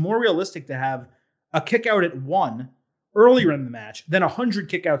 it's more realistic to have a kick out at 1 earlier in the match than 100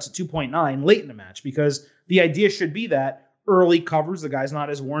 kickouts at 2.9 late in the match, because the idea should be that early covers, the guy's not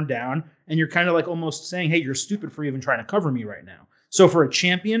as worn down, and you're kind of like almost saying, hey, you're stupid for even trying to cover me right now. So for a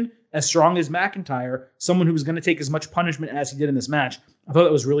champion as strong as McIntyre, someone who was going to take as much punishment as he did in this match, I thought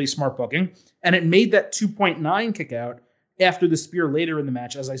that was really smart booking. And it made that 2.9 kick out after the spear later in the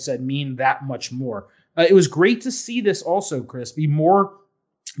match, as I said, mean that much more. It was great to see this also, Chris, be more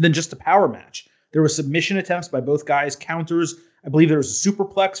than just a power match. There were submission attempts by both guys, counters. I believe there was a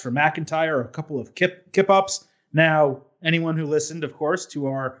superplex for McIntyre, a couple of kip-ups. Now, anyone who listened, of course, to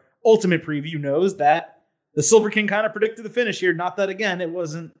our Ultimate preview knows that the Silver King kind of predicted the finish here. Not that, again, it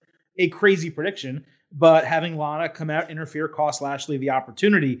wasn't a crazy prediction, but having Lana come out, interfere, cost Lashley the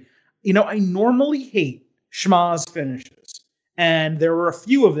opportunity. You know, I normally hate schmaz finishes, and there were a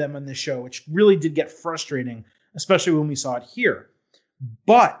few of them on this show, which really did get frustrating, especially when we saw it here.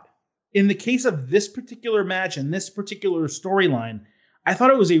 But in the case of this particular match and this particular storyline, I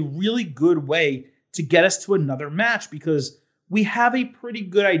thought it was a really good way to get us to another match, because we have a pretty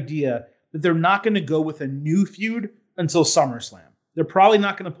good idea that they're not going to go with a new feud until SummerSlam. They're probably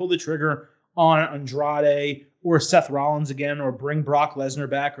not going to pull the trigger on Andrade or Seth Rollins again, or bring Brock Lesnar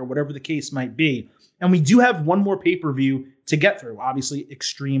back, or whatever the case might be. And we do have one more pay-per-view to get through, obviously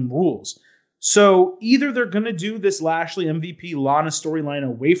Extreme Rules. So either they're going to do this Lashley MVP Lana storyline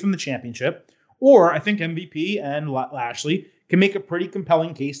away from the championship, or I think MVP and Lashley can make a pretty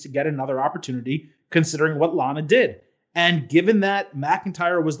compelling case to get another opportunity, considering what Lana did. And given that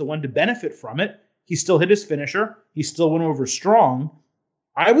McIntyre was the one to benefit from it, he still hit his finisher, he still went over strong,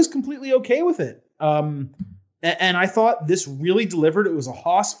 I was completely okay with it. And I thought this really delivered. It was a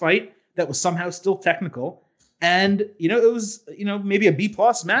hoss fight that was somehow still technical. And, you know, it was, you know, maybe a B+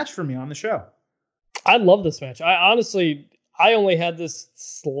 match for me on the show. I love this match. I only had this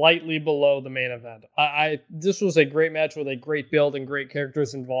slightly below the main event. This was a great match with a great build and great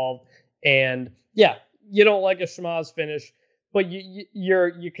characters involved. And yeah, you don't like a schmaz finish, but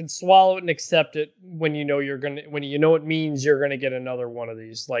you can swallow it and accept it when you know it means you're gonna get another one of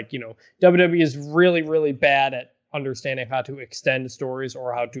these. Like, you know, WWE is really, really bad at understanding how to extend stories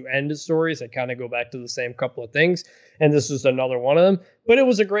or how to end stories. They kind of go back to the same couple of things, and this is another one of them. But it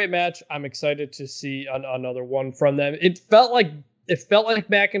was a great match. I'm excited to see another one from them. It felt like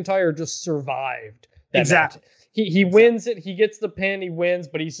McIntyre just survived that match. He wins it. He gets the pin. He wins,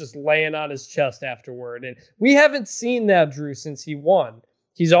 but he's just laying on his chest afterward. And we haven't seen that, Drew, since he won.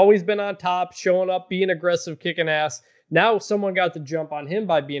 He's always been on top, showing up, being aggressive, kicking ass. Now someone got the jump on him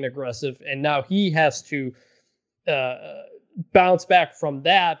by being aggressive, and now he has to bounce back from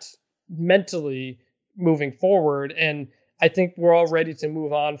that mentally moving forward. And I think we're all ready to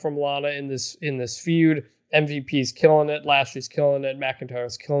move on from Lana in this feud. MVP's killing it. Lashley's killing it.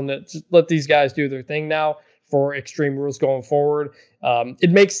 McIntyre's killing it. Just let these guys do their thing now for Extreme Rules going forward.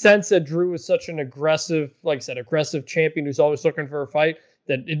 It makes sense that Drew is such an aggressive, like I said, aggressive champion who's always looking for a fight,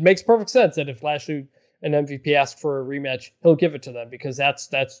 that it makes perfect sense that if Lashley and MVP ask for a rematch, he'll give it to them, because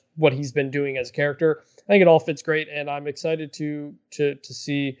that's what he's been doing as a character. I think it all fits great, and I'm excited to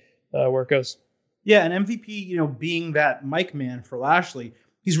see where it goes. Yeah, and MVP, you know, being that mic man for Lashley,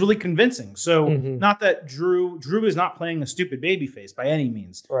 he's really convincing. So not that Drew is not playing a stupid babyface by any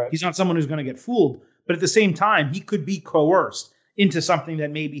means. Right. He's not someone who's going to get fooled, but at the same time, he could be coerced into something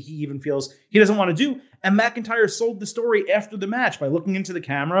that maybe he even feels he doesn't want to do. And McIntyre sold the story after the match by looking into the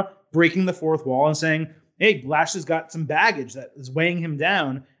camera, breaking the fourth wall, and saying, hey, Lashley's got some baggage that is weighing him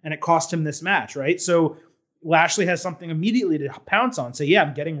down, and it cost him this match, right? So Lashley has something immediately to pounce on. Say, yeah,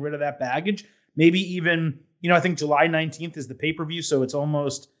 I'm getting rid of that baggage. Maybe even, you know, I think July 19th is the pay-per-view, so it's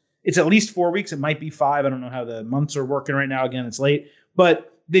almost It's at least 4 weeks. It might be 5. I don't know how the months are working right now. Again, it's late.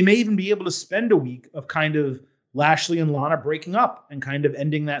 But they may even be able to spend a week of kind of Lashley and Lana breaking up and kind of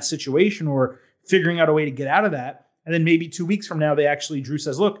ending that situation or figuring out a way to get out of that. And then maybe 2 weeks from now, Drew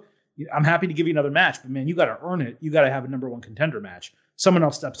says, look, I'm happy to give you another match, but man, you got to earn it. You got to have a number one contender match. Someone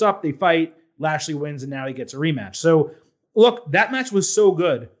else steps up, they fight, Lashley wins, and now he gets a rematch. So look, that match was so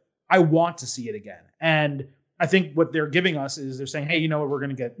good. I want to see it again. And I think what they're giving us is they're saying, hey, you know what, you're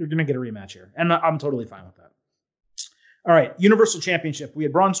going to get a rematch here. And I'm totally fine with that. All right, Universal Championship. We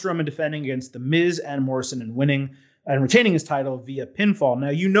had Braun Strowman defending against The Miz and Morrison and winning and retaining his title via pinfall.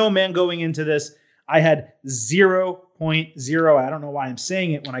 Now, man, going into this, I had 0.0. I don't know why I'm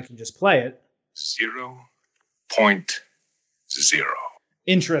saying it when I can just play it. 0.0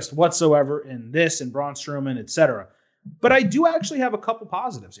 interest whatsoever in this and Braun Strowman, etc. But I do actually have a couple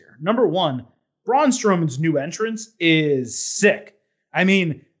positives here. Number one, Braun Strowman's new entrance is sick. I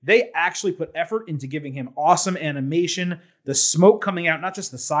mean, they actually put effort into giving him awesome animation. The smoke coming out, not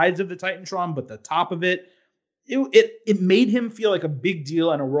just the sides of the Titantron, but the top of it. It made him feel like a big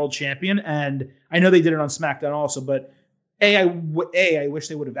deal and a world champion. And I know they did it on SmackDown also, but I wish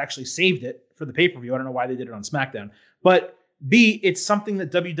they would have actually saved it for the pay-per-view. I don't know why they did it on SmackDown. But B, it's something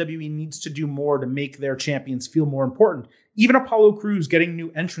that WWE needs to do more to make their champions feel more important. Even Apollo Crews getting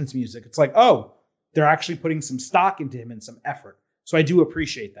new entrance music. It's like, oh, they're actually putting some stock into him and some effort. So I do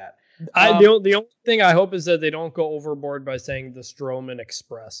appreciate that. The only thing I hope is that they don't go overboard by saying the Strowman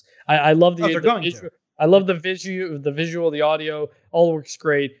Express. I love the visual. I love the visual, the audio, all works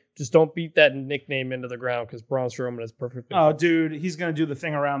great. Just don't beat that nickname into the ground because Braun Strowman is perfect. Oh, dude, he's going to do the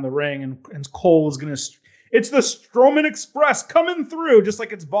thing around the ring and Cole is going to... It's the Strowman Express coming through just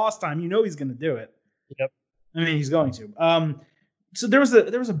like it's boss time. You know he's going to do it. Yep. I mean, he's going to. So there was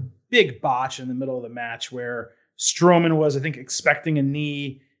a big botch in the middle of the match where Strowman was, I think, expecting a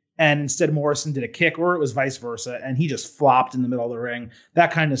knee and instead Morrison did a kick, or it was vice versa, and he just flopped in the middle of the ring.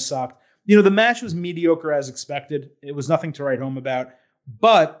 That kind of sucked. The match was mediocre as expected. It was nothing to write home about.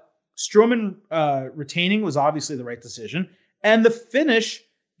 But Strowman retaining was obviously the right decision. And the finish,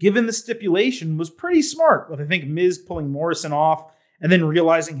 given the stipulation, was pretty smart. With, I think, Miz pulling Morrison off and then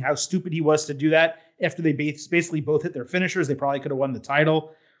realizing how stupid he was to do that. After they basically both hit their finishers, they probably could have won the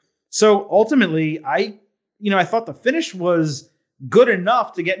title. So ultimately, I thought the finish was good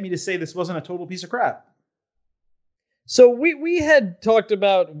enough to get me to say this wasn't a total piece of crap. So we had talked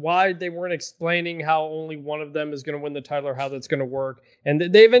about why they weren't explaining how only one of them is going to win the title or how that's going to work, and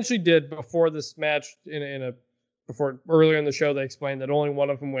they eventually did before this match. Before earlier in the show, they explained that only one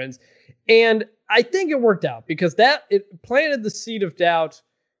of them wins, and I think it worked out because it planted the seed of doubt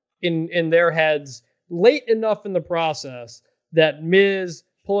in their heads late enough in the process that Miz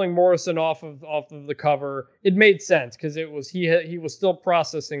pulling Morrison off of the cover, it made sense because he was still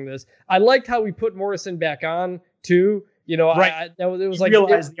processing this. I liked how he put Morrison back on too. Right. He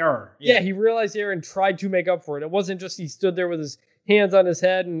realized the error. Yeah, he realized the error and tried to make up for it. It wasn't just he stood there with his hands on his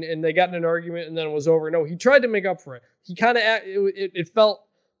head and they got in an argument and then it was over. No, he tried to make up for it. He kind of it felt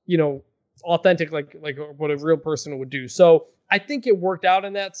authentic, like what a real person would do. So I think it worked out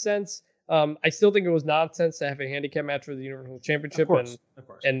in that sense. I still think it was nonsense to have a handicap match for the Universal Championship, of course.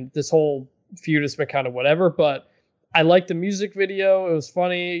 And this whole feud has been kind of whatever. But I liked the music video; it was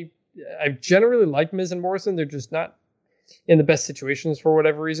funny. I generally like Miz and Morrison; they're just not in the best situations for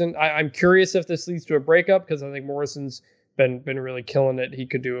whatever reason. I'm curious if this leads to a breakup because I think Morrison's been really killing it. He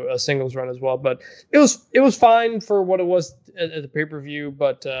could do a singles run as well, but it was fine for what it was at the pay-per-view.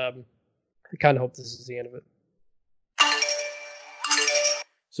 But I kind of hope this is the end of it.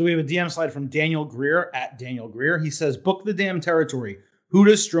 So we have a DM slide from Daniel Greer at Daniel Greer. He says, book the damn territory. Who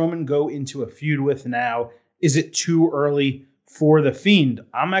does Strowman go into a feud with now? Is it too early for The Fiend?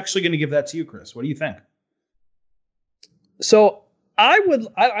 I'm actually going to give that to you, Chris. What do you think? So I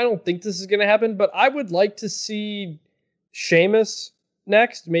don't think this is going to happen, but I would like to see Sheamus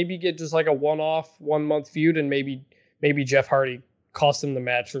next. Maybe get just like a one-off 1 month feud and maybe Jeff Hardy cost him the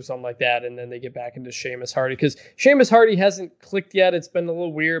match or something like that, and then they get back into Sheamus Hardy because Sheamus Hardy hasn't clicked yet. It's been a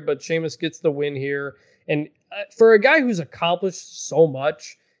little weird, but Sheamus gets the win here. And for a guy who's accomplished so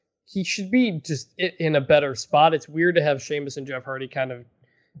much, he should be just in a better spot. It's weird to have Sheamus and Jeff Hardy kind of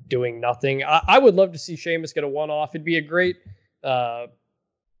doing nothing. I would love to see Sheamus get a one-off. It'd be a great, a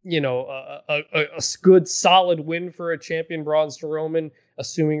good solid win for a champion Braun Strowman,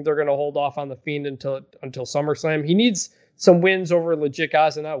 assuming they're going to hold off on the Fiend until SummerSlam. He needs some wins over legit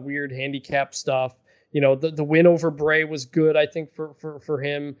guys and not weird handicap stuff. The win over Bray was good, I think, for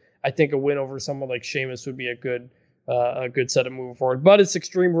him. I think a win over someone like Sheamus would be a good set of moving forward. But it's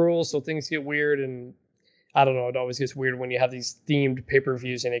Extreme Rules, so things get weird, and I don't know. It always gets weird when you have these themed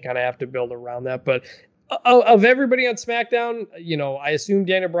pay-per-views and you kind of have to build around that. But of everybody on SmackDown, I assume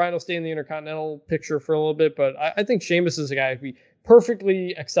Daniel Bryan will stay in the Intercontinental picture for a little bit, but I think Sheamus is a guy who'd be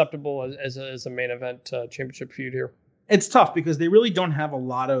perfectly acceptable as a main event championship feud here. It's tough because they really don't have a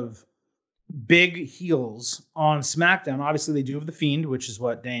lot of big heels on SmackDown. Obviously, they do have The Fiend, which is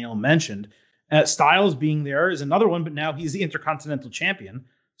what Daniel mentioned. Styles being there is another one, but now he's the Intercontinental Champion,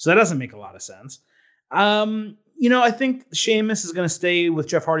 so that doesn't make a lot of sense. I think Sheamus is going to stay with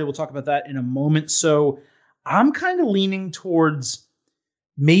Jeff Hardy. We'll talk about that in a moment. So I'm kind of leaning towards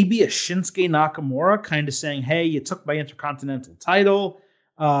maybe a Shinsuke Nakamura, kind of saying, hey, you took my Intercontinental title.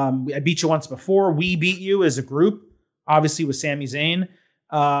 I beat you once before. We beat you as a group, obviously with Sami Zayn.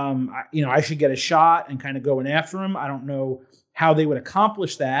 I should get a shot and kind of going after him. I don't know how they would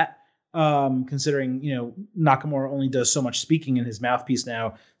accomplish that, considering, Nakamura only does so much speaking in his mouthpiece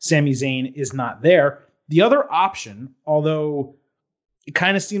now. Sami Zayn is not there. The other option, although it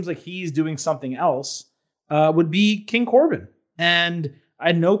kind of seems like he's doing something else, would be King Corbin. And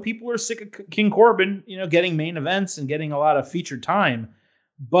I know people are sick of King Corbin, getting main events and getting a lot of featured time.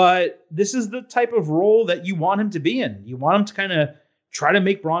 But this is the type of role that you want him to be in. You want him to kind of try to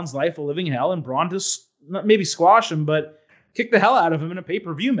make Braun's life a living hell, and Braun to not maybe squash him, but kick the hell out of him in a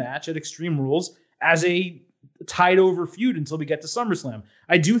pay-per-view match at Extreme Rules as a tied over feud until we get to SummerSlam.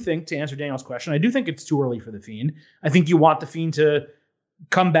 I do think, to answer Daniel's question, I do think it's too early for The Fiend. I think you want The Fiend to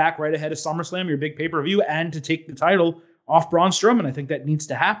come back right ahead of SummerSlam, your big pay-per-view, and to take the title off Braun Strowman. I think that needs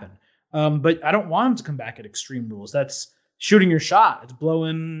to happen. But I don't want him to come back at Extreme Rules. That's shooting your shot. It's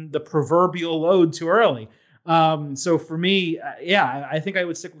blowing the proverbial load too early. So for me, I think I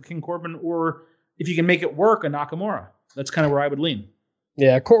would stick with King Corbin, or if you can make it work, a Nakamura. That's kind of where I would lean.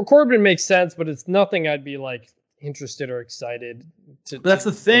 Yeah, Corbin makes sense, but it's nothing I'd be like interested or excited to. But that's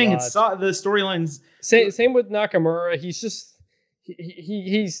the thing. It's the storylines. Same with Nakamura. He's just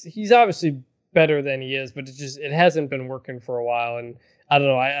he's obviously better than he is, but it hasn't been working for a while. And I don't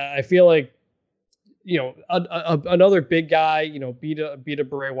know. I feel like another big guy, beat a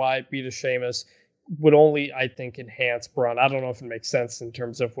Bray Wyatt, beat a Sheamus, would only, I think, enhance Braun. I don't know if it makes sense in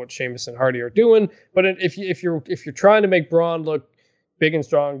terms of what Sheamus and Hardy are doing, but if you're trying to make Braun look big and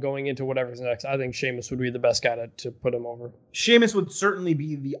strong going into whatever's next, I think Sheamus would be the best guy to put him over. Sheamus would certainly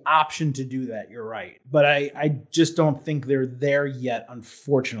be the option to do that. You're right, but I just don't think they're there yet,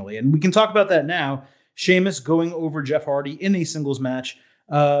 unfortunately. And we can talk about that now. Sheamus going over Jeff Hardy in a singles match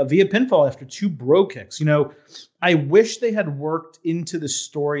via pinfall after 2 bro kicks. I wish they had worked into the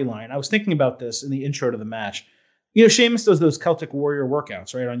storyline. I was thinking about this in the intro to the match. Sheamus does those Celtic Warrior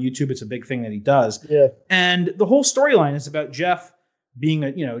workouts, right? On YouTube, it's a big thing that he does. Yeah. And the whole storyline is about Jeff being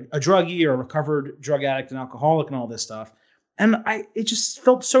a druggie or a recovered drug addict and alcoholic and all this stuff. And it just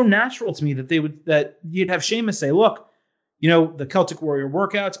felt so natural to me that you'd have Sheamus say, look, the Celtic Warrior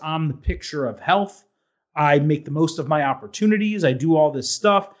workouts, I'm the picture of health. I make the most of my opportunities. I do all this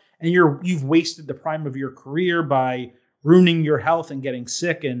stuff. And you've wasted the prime of your career by ruining your health and getting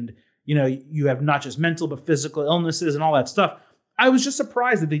sick. And, you have not just mental, but physical illnesses and all that stuff. I was just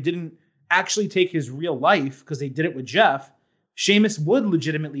surprised that they didn't actually take his real life, because they did it with Jeff. Sheamus would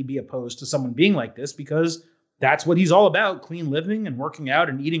legitimately be opposed to someone being like this, because that's what he's all about, clean living and working out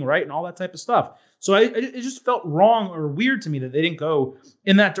and eating right and all that type of stuff. So it just felt wrong or weird to me that they didn't go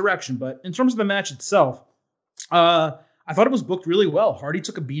in that direction. But in terms of the match itself, I thought it was booked really well. Hardy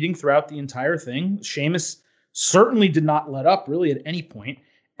took a beating throughout the entire thing. Sheamus certainly did not let up really at any point.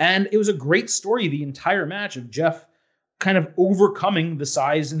 And it was a great story, the entire match, of Jeff kind of overcoming the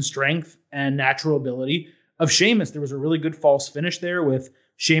size and strength and natural ability of Sheamus. There was a really good false finish there with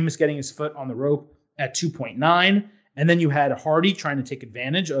Sheamus getting his foot on the rope at 2.9. And then you had Hardy trying to take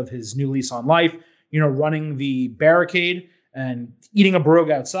advantage of his new lease on life, running the barricade and eating a brogue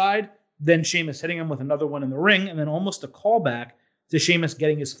outside. Then Sheamus hitting him with another one in the ring, and then almost a callback to Sheamus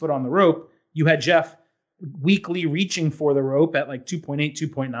getting his foot on the rope. You had Jeff weakly reaching for the rope at like 2.8,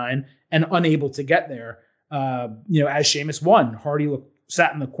 2.9, and unable to get there. As Sheamus won. Hardy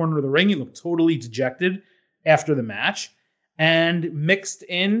sat in the corner of the ring. He looked totally dejected after the match. And mixed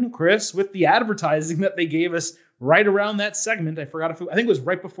in, Chris, with the advertising that they gave us right around that segment. I think it was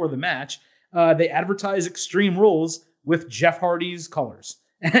right before the match. They advertised Extreme Rules with Jeff Hardy's colors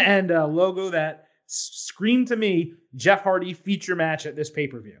and a logo that screamed to me, Jeff Hardy feature match at this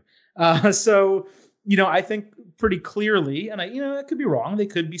pay-per-view. So, I think pretty clearly, and I could be wrong, they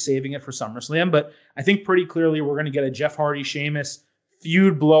could be saving it for SummerSlam, but I think pretty clearly we're going to get a Jeff Hardy Sheamus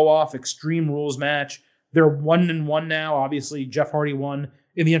feud blow-off Extreme Rules match. They're 1-1 now. Obviously, Jeff Hardy won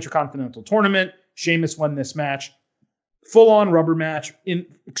in the Intercontinental Tournament. Sheamus won this match full-on rubber match in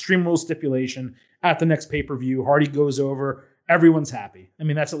Extreme Rules stipulation at the next pay-per-view. Hardy goes over. Everyone's happy. I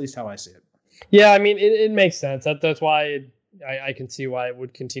mean, that's at least how I see it. Yeah, I mean, it makes sense. That's why I can see why it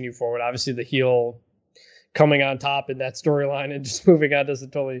would continue forward. Obviously, the heel coming on top in that storyline and just moving on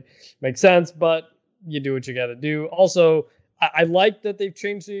doesn't totally make sense, but you do what you got to do. Also, I like that they've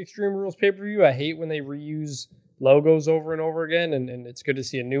changed the Extreme Rules pay-per-view. I hate when they reuse logos over and over again, and it's good to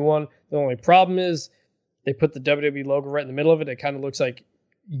see a new one. The only problem is they put the WWE logo right in the middle of it. It kind of looks like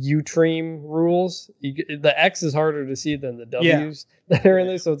Utream Rules. The X is harder to see than the W's that are in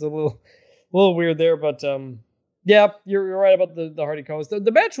there, so it's a little weird there. But yeah, you're right about the Hardy Co's.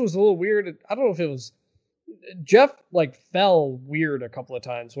 The match was a little weird. I don't know if it was Jeff fell weird a couple of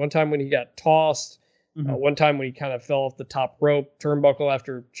times. One time when he got tossed. Mm-hmm. One time when he kind of fell off the top rope turnbuckle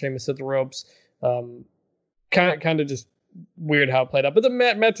after Sheamus hit the ropes. Kind of just weird how it played out. But the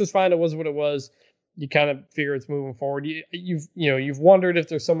match was fine. It was what it was. You kind of figure it's moving forward. You've wondered if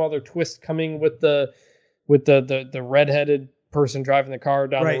there's some other twist coming with the redheaded person driving the car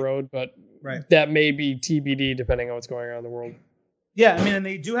down the road, but that may be TBD depending on what's going on in the world. Yeah, I mean, and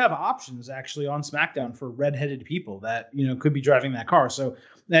they do have options actually on SmackDown for redheaded people that could be driving that car. So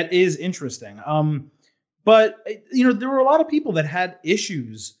that is interesting. But there were a lot of people that had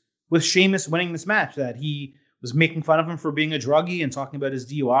issues with Sheamus winning this match, that he was making fun of him for being a druggie and talking about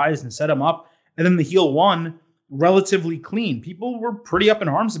his DUIs and set him up. And then the heel won relatively clean. People were pretty up in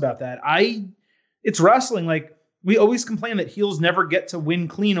arms about that. It's wrestling. Like, we always complain that heels never get to win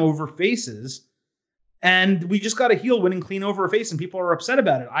clean over faces. And we just got a heel winning clean over a face and people are upset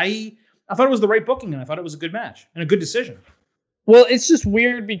about it. I thought it was the right booking and I thought it was a good match and a good decision. Well, it's just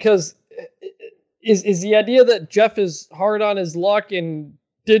weird because is the idea that Jeff is hard on his luck and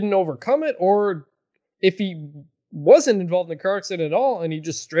didn't overcome it, or if he wasn't involved in the car accident at all and he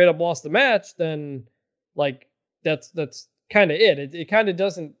just straight up lost the match, then that's kind of it. It kind of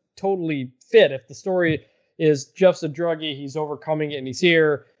doesn't totally fit. If the story is Jeff's a druggie, he's overcoming it and he's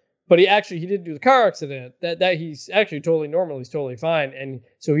here, but he didn't do the car accident, that he's actually totally normal, he's totally fine, and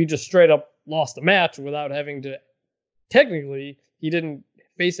so he just straight up lost the match without having to. Technically, he didn't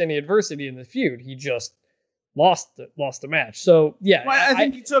face any adversity in the feud. He just lost the match. So yeah, well, I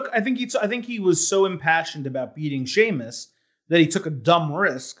think he was so impassioned about beating Sheamus that he took a dumb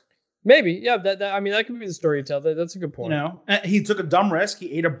risk. Maybe, yeah. That could be the story you tell. That's a good point. He took a dumb risk.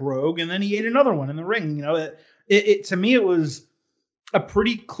 He ate a brogue, and then he ate another one in the ring. It to me it was a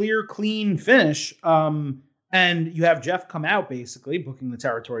pretty clear, clean finish. And you have Jeff come out basically booking the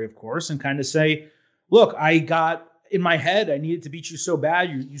territory, of course, and kind of say, "Look, I got in my head. I needed to beat you so bad.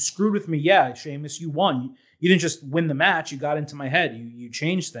 You screwed with me. Yeah, Sheamus, you won. You didn't just win the match. You got into my head. You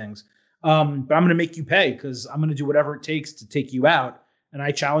changed things. But I'm going to make you pay because I'm going to do whatever it takes to take you out. And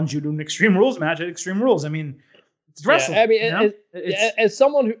I challenge you to an Extreme Rules match at Extreme Rules." I mean, it's wrestling. Yeah, I mean, as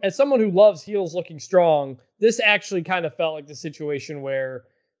someone who loves heels looking strong, this actually kind of felt like the situation where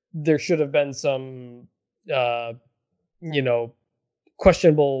there should have been some,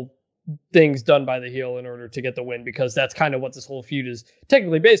 questionable things done by the heel in order to get the win, because that's kind of what this whole feud is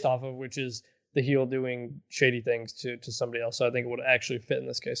technically based off of, which is the heel doing shady things to somebody else. So I think it would actually fit in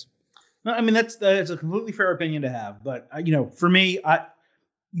this case. No, I mean, that's a completely fair opinion to have. But, for me,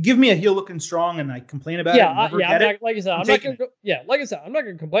 give me a heel looking strong and I complain about it. Like I said, I'm not going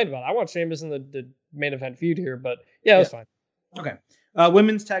to complain about it. I want Sheamus in the main event feud here, but that's fine. Okay.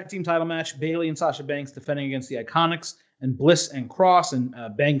 Women's tag team title match, Bayley and Sasha Banks defending against the Iconics and Bliss and Cross, and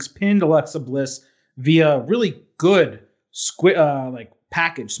Banks pinned Alexa Bliss via really good small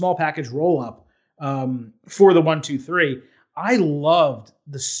package roll up for the 1, 2, 3. I loved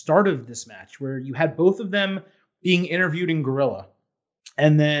the start of this match where you had both of them being interviewed in Gorilla,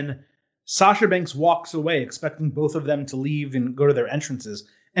 and then Sasha Banks walks away expecting both of them to leave and go to their entrances,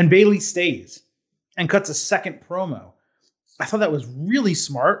 and Bayley stays and cuts a second promo. I thought that was really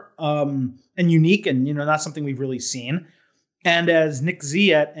smart and unique, and not something we've really seen. And as Nick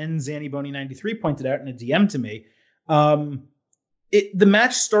Z at NZannyBony93 pointed out in a DM to me, the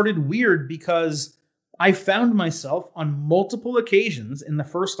match started weird because I found myself on multiple occasions in the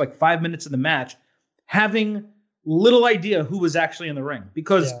first 5 minutes of the match having little idea who was actually in the ring,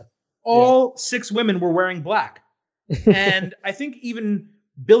 because all 6 women were wearing black. And I think even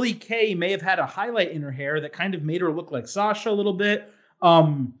Billie Kay may have had a highlight in her hair that kind of made her look like Sasha a little bit.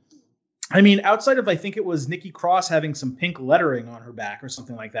 Outside of, I think it was Nikki Cross having some pink lettering on her back or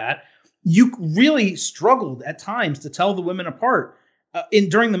something like that, you really struggled at times to tell the women apart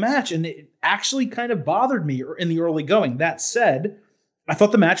during the match. And it actually kind of bothered me in the early going. That said, I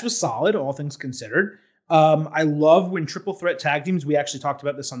thought the match was solid, all things considered. I love when triple threat tag teams, we actually talked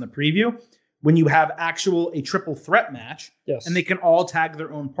about this on the preview, when you have a triple threat match, Yes. and they can all tag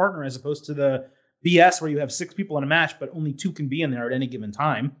their own partner as opposed to the BS where you have 6 people in a match, but only 2 can be in there at any given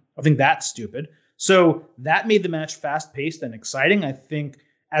time. I think that's stupid. So that made the match fast-paced and exciting. I think,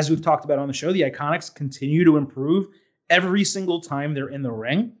 as we've talked about on the show, the Iconics continue to improve every single time they're in the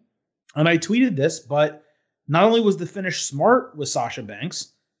ring. And I tweeted this, but not only was the finish smart with Sasha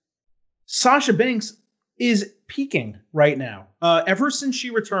Banks is peaking right now. Ever since she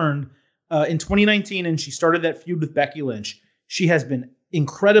returned in 2019 and she started that feud with Becky Lynch, she has been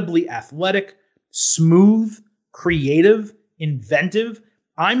incredibly athletic, smooth, creative, inventive.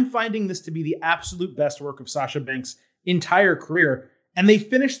 I'm finding this to be the absolute best work of Sasha Banks' entire career. And they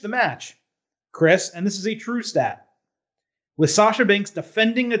finished the match, Chris, and this is a true stat, with Sasha Banks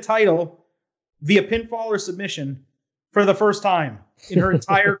defending the title via pinfall or submission for the first time in her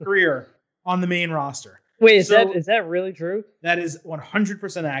entire career on the main roster. Wait, is that really true? That is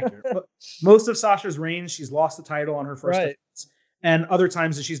 100% accurate. Most of Sasha's reigns, she's lost the title on her first defense. And other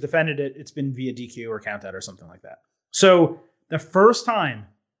times that she's defended it, it's been via DQ or countout or something like that. So the first time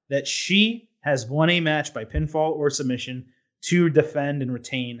that she has won a match by pinfall or submission to defend and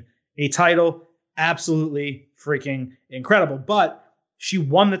retain a title, absolutely freaking incredible. But she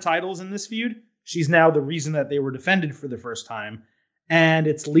won the titles in this feud. She's now the reason that they were defended for the first time. And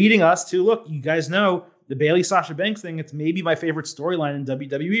it's leading us to, look, you guys know the Bayley Sasha Banks thing. It's maybe my favorite storyline in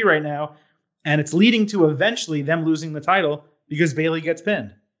WWE right now. And it's leading to eventually them losing the title because Bayley gets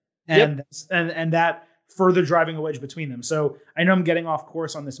pinned. And that further driving a wedge between them. So I know I'm getting off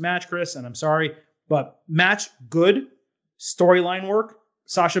course on this match, Chris, and I'm sorry. But match, good. Storyline work,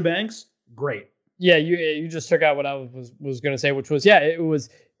 Sasha Banks, great. Yeah, you just took out what I was going to say, which was, it was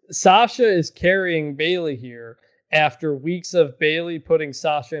Sasha is carrying Bayley here after weeks of Bayley putting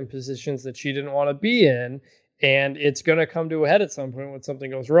Sasha in positions that she didn't want to be in, and it's going to come to a head at some point when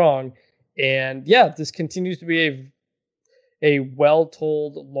something goes wrong. And this continues to be a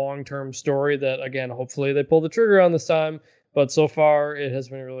well-told long-term story that, again, hopefully they pull the trigger on this time, but so far it has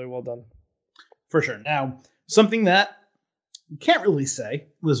been really well done. For sure. Now, something that you can't really say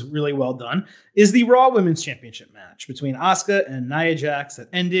was really well done is the Raw Women's Championship match between Asuka and Nia Jax that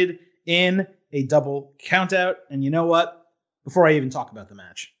ended in a double countout. And you know what? Before I even talk about the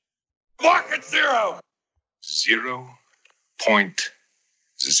match, Mark at 0. 0.0.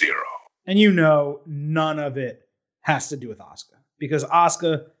 And you know none of it has to do with Asuka because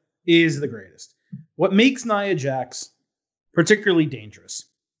Asuka is the greatest. What makes Nia Jax particularly dangerous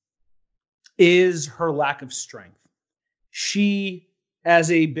is her lack of strength. She, as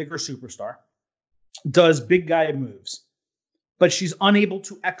a bigger superstar, does big guy moves, but she's unable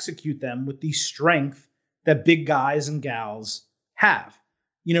to execute them with the strength that big guys and gals have.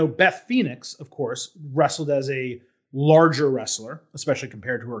 You know, Beth Phoenix, of course, wrestled as a larger wrestler, especially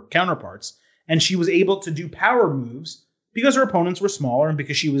compared to her counterparts, and she was able to do power moves because her opponents were smaller and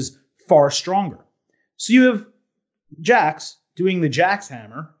because she was far stronger. So you have Jax doing the Jax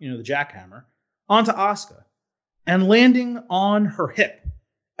hammer, the jackhammer, onto Asuka, and landing on her hip,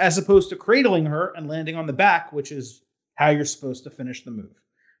 as opposed to cradling her and landing on the back, which is how you're supposed to finish the move.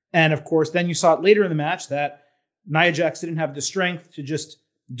 And of course, then you saw it later in the match that Nia Jax didn't have the strength to just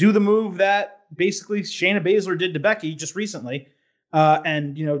do the move that basically Shayna Baszler did to Becky just recently,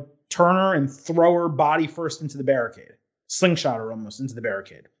 and turn her and throw her body first into the barricade, slingshot her almost into the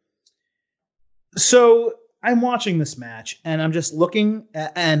barricade. So I'm watching this match and I'm just looking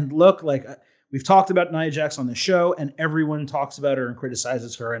like. We've talked about Nia Jax on the show, and everyone talks about her and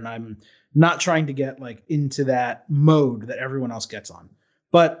criticizes her, and I'm not trying to get into that mode that everyone else gets on.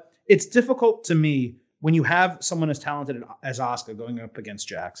 But it's difficult to me when you have someone as talented as Asuka going up against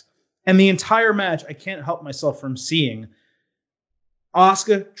Jax. And the entire match, I can't help myself from seeing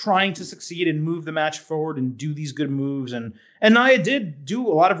Asuka trying to succeed and move the match forward and do these good moves. And Nia did do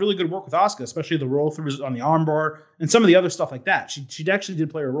a lot of really good work with Asuka, especially the roll throughs on the armbar and some of the other stuff like that. She actually did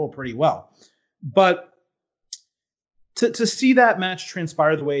play her role pretty well. But to see that match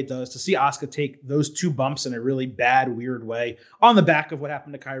transpire the way it does, to see Asuka take those 2 bumps in a really bad, weird way on the back of what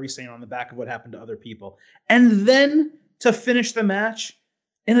happened to Kairi Sane, on the back of what happened to other people, and then to finish the match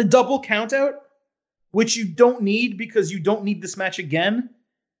in a double countout, which you don't need because you don't need this match again,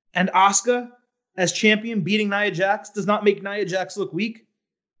 and Asuka, as champion, beating Nia Jax does not make Nia Jax look weak.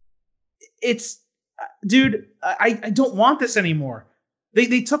 I don't want this anymore.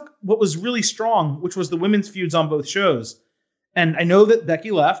 They took what was really strong, which was the women's feuds on both shows. And I know that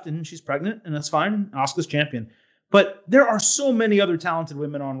Becky left and she's pregnant, and that's fine. Asuka's champion. But there are so many other talented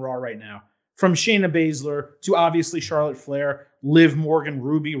women on Raw right now. From Shayna Baszler to obviously Charlotte Flair, Liv Morgan,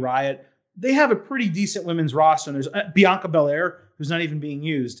 Ruby Riott. They have a pretty decent women's roster. And there's Bianca Belair, who's not even being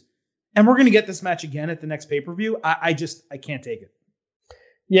used. And we're going to get this match again at the next pay-per-view. I can't take it.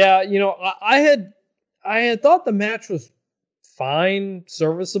 Yeah, I had thought the match was fine,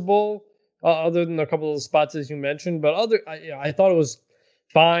 serviceable, other than a couple of the spots as you mentioned. But I thought it was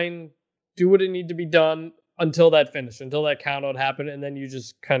fine. Do what it needed to be done until that finish, until that count out happened, and then you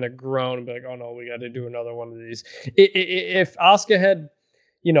just kind of groan and be like, "Oh no, we got to do another one of these." If Asuka had,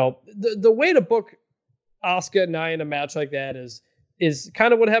 the way to book Asuka and Nia in a match like that is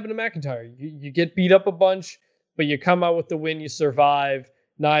kind of what happened to McIntyre. You get beat up a bunch, but you come out with the win, you survive.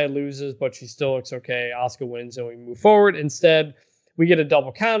 Nia loses, but she still looks okay. Asuka wins, and we move forward. Instead, we get a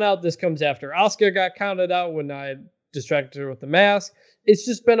double count out. This comes after Asuka got counted out when Nia distracted her with the mask. It's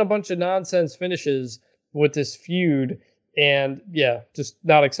just been a bunch of nonsense finishes with this feud, and yeah, just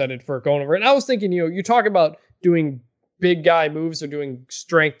not excited for it going over. And I was thinking, you talk about doing big guy moves or doing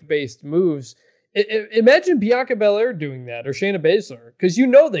strength-based moves. Imagine Bianca Belair doing that, or Shayna Baszler, because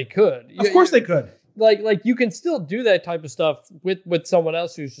they could. Of course they could. Like you can still do that type of stuff with someone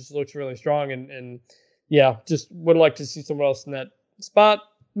else who just looks really strong, and yeah, just would like to see someone else in that spot.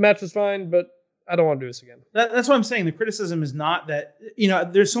 Match was fine, but I don't want to do this again. That's what I'm saying. The criticism is not that,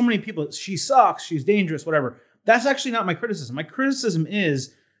 there's so many people, she sucks, she's dangerous, whatever. That's actually not my criticism. My criticism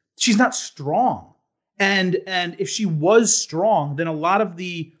is she's not strong. And if she was strong, then a lot of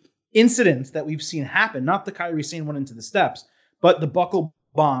the incidents that we've seen happen, not the Kairi Sane one into the steps, but the buckle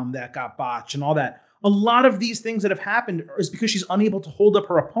bomb that got botched and all that, a lot of these things that have happened is because she's unable to hold up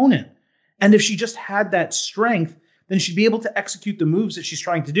her opponent. And if she just had that strength, then she'd be able to execute the moves that she's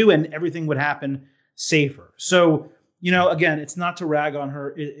trying to do, and everything would happen safer. So, again, it's not to rag on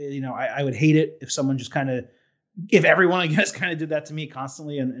her. I would hate it if someone just if everyone, I guess, kind of did that to me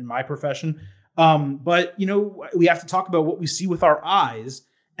constantly in my profession. But, we have to talk about what we see with our eyes,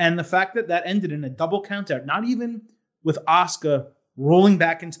 and the fact that ended in a double countout, not even with Asuka rolling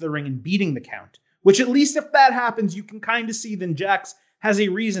back into the ring and beating the count, which at least if that happens, you can kind of see then Jax has a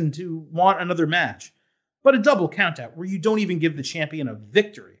reason to want another match. But a double countout where you don't even give the champion a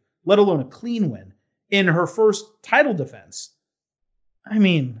victory, let alone a clean win, in her first title defense. I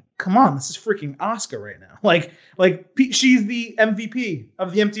mean, come on, this is freaking Asuka right now. Like she's the MVP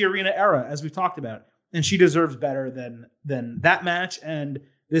of the Empty Arena era, as we've talked about, and she deserves better than that match and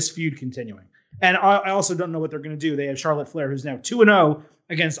this feud continuing. And I also don't know what they're going to do. They have Charlotte Flair, who's now 2-0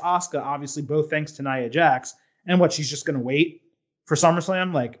 against Asuka, obviously both thanks to Nia Jax. And what, she's just going to wait for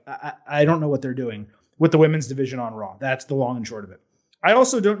SummerSlam? Like, I don't know what they're doing with the women's division on Raw. That's the long and short of it. I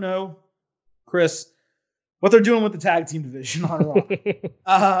also don't know, Chris, what they're doing with the tag team division on Raw.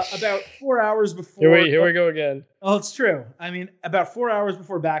 About 4 hours before... Here we go again. Oh, it's true. I mean, about 4 hours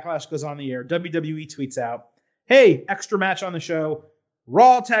before Backlash goes on the air, WWE tweets out, hey, extra match on the show,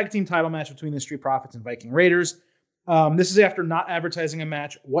 Raw tag team title match between the Street Profits and Viking Raiders. This is after not advertising a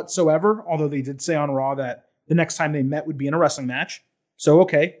match whatsoever, although they did say on Raw that the next time they met would be in a wrestling match. So,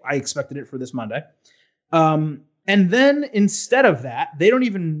 okay, I expected it for this Monday. And then instead of that, they don't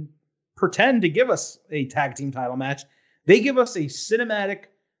even pretend to give us a tag team title match. They give us a cinematic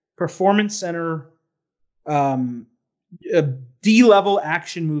performance center, a D-level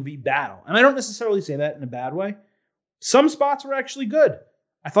action movie battle. And I don't necessarily say that in a bad way. Some spots were actually good.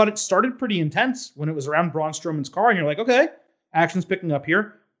 I thought it started pretty intense when it was around Braun Strowman's car, and you're like, okay, action's picking up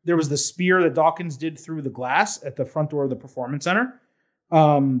here. There was the spear that Dawkins did through the glass at the front door of the Performance Center.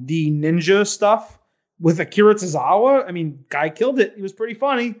 The ninja stuff with Akira Tozawa. I mean, guy killed it. It was pretty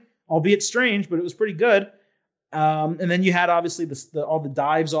funny, albeit strange, but it was pretty good. And then you had obviously all the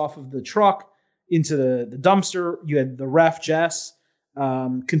dives off of the truck into the dumpster. You had the ref, Jess,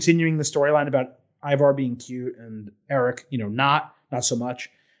 continuing the storyline about Ivar being cute and Eric, not so much.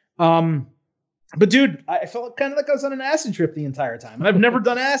 But dude, I felt kind of like I was on an acid trip the entire time. And I've never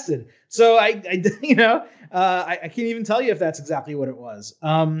done acid. So I can't even tell you if that's exactly what it was.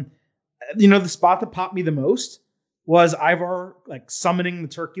 The spot that popped me the most was Ivar like summoning the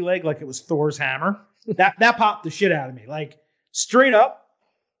turkey leg like it was Thor's hammer. That popped the shit out of me. Like straight up,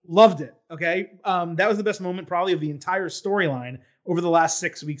 loved it. Okay. That was the best moment probably of the entire storyline over the last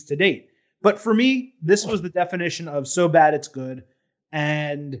 6 weeks to date. But for me, this was the definition of so bad it's good.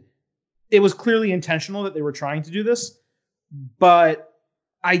 And it was clearly intentional that they were trying to do this. But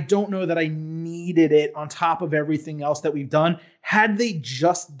I don't know that I needed it on top of everything else that we've done. Had they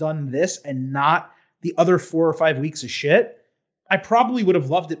just done this and not the other 4 or 5 weeks of shit, I probably would have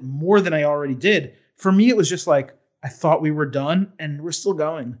loved it more than I already did. For me, it was just like, I thought we were done and we're still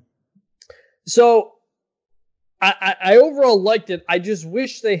going. So I overall liked it. I just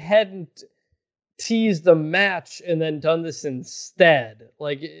wish they hadn't teased the match and then done this instead,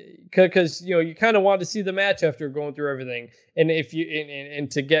 like, because you kind of want to see the match after going through everything, and if you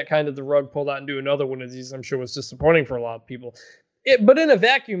and to get kind of the rug pulled out and do another one of these, I'm sure was disappointing for a lot of people. But in a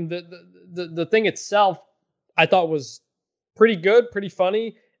vacuum, the thing itself, I thought was pretty good, pretty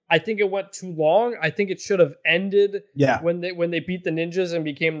funny. I think it went too long. I think it should have ended when they beat the Ninjas and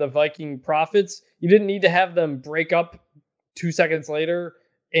became the Viking Prophets. You didn't need to have them break up 2 seconds later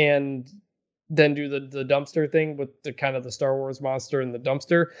and then do the dumpster thing with the kind of the Star Wars monster in the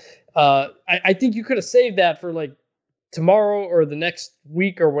dumpster. I think you could have saved that for like tomorrow or the next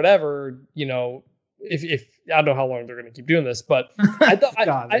week or whatever. If I don't know how long they're going to keep doing this, but I thought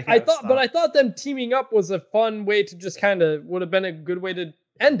I thought them teaming up was a fun way to just kind of would have been a good way to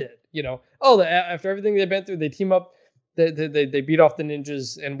end it. After everything they've been through, they team up, they beat off the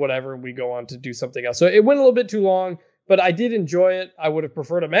Ninjas and whatever, and we go on to do something else. So it went a little bit too long, but I did enjoy it. I would have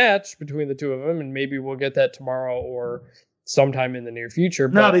preferred a match between the two of them, and maybe we'll get that tomorrow or sometime in the near future.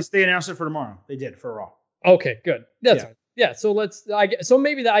 No, they announced it for tomorrow. They did for Raw. Okay, good. That's fine. Yeah. So I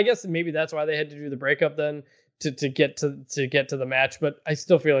guess maybe that's why they had to do the breakup then to get to the match. But I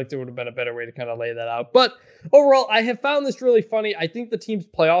still feel like there would have been a better way to kind of lay that out. But overall, I have found this really funny. I think the teams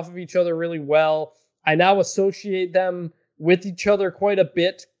play off of each other really well. I now associate them with each other quite a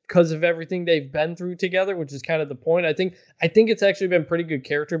bit because of everything they've been through together, which is kind of the point. I think it's actually been pretty good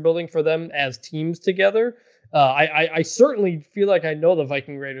character building for them as teams together. I certainly feel like I know the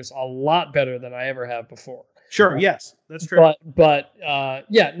Viking Raiders a lot better than I ever have before. Sure, yes, that's true. But now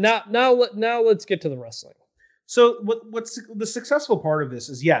let's get to the wrestling. So what's the successful part of this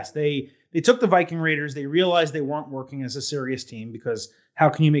is, yes, they took the Viking Raiders. They realized they weren't working as a serious team, because how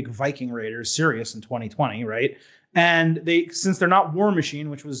can you make Viking Raiders serious in 2020, right? And since they're not War Machine,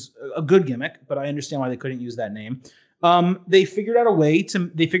 which was a good gimmick, but I understand why they couldn't use that name. They figured out a way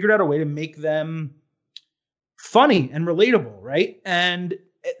to make them funny and relatable, right? And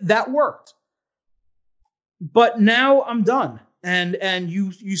that worked. But now I'm done. And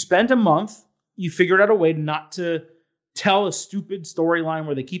you spent a month. You figured out a way not to tell a stupid storyline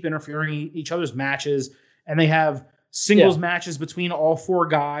where they keep interfering in each other's matches, and they have singles matches between all four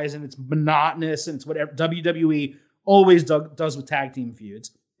guys, and it's monotonous, and it's whatever WWE always does with tag team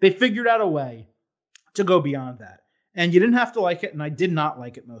feuds. They figured out a way to go beyond that. And you didn't have to like it, and I did not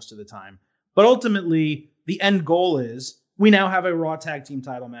like it most of the time. But ultimately, the end goal is we now have a Raw tag team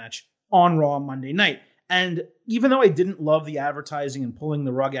title match on Raw Monday night. And even though I didn't love the advertising and pulling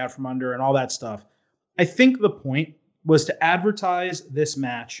the rug out from under and all that stuff, I think the point was to advertise this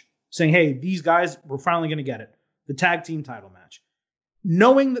match saying, hey, these guys, we're finally going to get it. The tag team title match.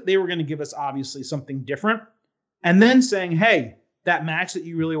 Knowing that they were going to give us obviously something different, and then saying, hey, that match that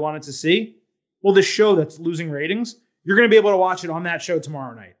you really wanted to see, well, this show that's losing ratings, you're going to be able to watch it on that show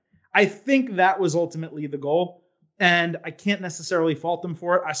tomorrow night. I think that was ultimately the goal, and I can't necessarily fault them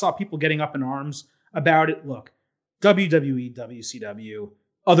for it. I saw people getting up in arms about it. Look, WWE, WCW,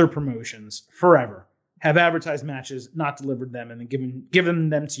 other promotions forever have advertised matches, not delivered them, and then given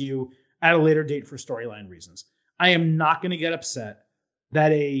them to you at a later date for storyline reasons. I am not going to get upset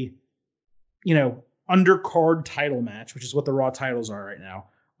that a, undercard title match, which is what the Raw titles are right now,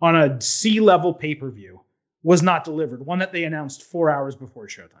 on a C-level pay-per-view was not delivered. One that they announced 4 hours before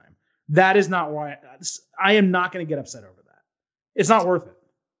showtime. That is not why I am not going to get upset over that. It's not worth it.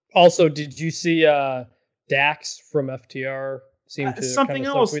 Also, did you see Dax from FTR seem to something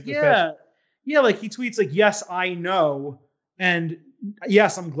else? Yeah, like he tweets like, "Yes, I know," and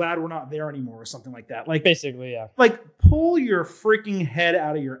 "Yes, I'm glad we're not there anymore," or something like that. Like basically, yeah. Like pull your freaking head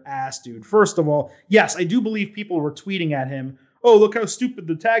out of your ass, dude. First of all, yes, I do believe people were tweeting at him, "Oh, look how stupid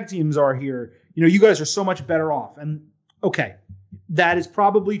the tag teams are here. You guys are so much better off." And okay, that is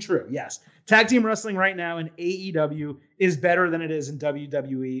probably true. Yes. Tag team wrestling right now in AEW is better than it is in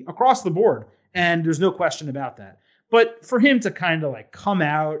WWE across the board. And there's no question about that. But for him to kind of like come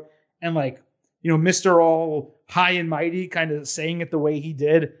out and like, Mr. All High and Mighty kind of saying it the way he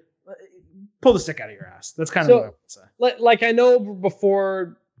did, pull the stick out of your ass. That's kind of what I would say. Like I know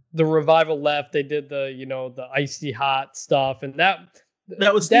before the Revival left, they did the icy hot stuff. And that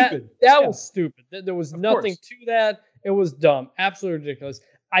was stupid. That was stupid. There was nothing to that. It was dumb. Absolutely ridiculous.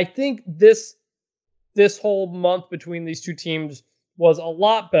 I think this whole month between these two teams was a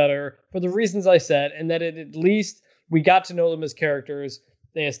lot better for the reasons I said, and that at least we got to know them as characters.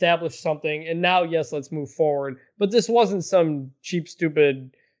 They established something, and now, yes, let's move forward. But this wasn't some cheap,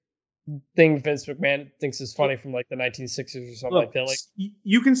 stupid thing Vince McMahon thinks is funny from like the 1960s or something like that. Like,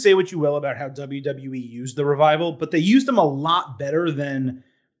 you can say what you will about how WWE used the Revival, but they used them a lot better than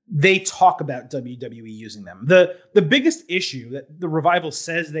they talk about WWE using them. The biggest issue that the Revival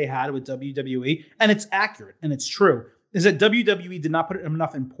says they had with WWE, and it's accurate and it's true, is that WWE did not put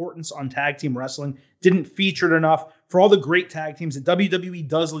enough importance on tag team wrestling, didn't feature it enough for all the great tag teams that WWE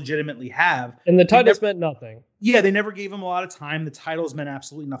does legitimately have. And the titles meant nothing. Yeah, they never gave them a lot of time. The titles meant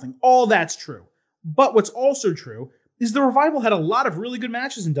absolutely nothing. All that's true. But what's also true is the Revival had a lot of really good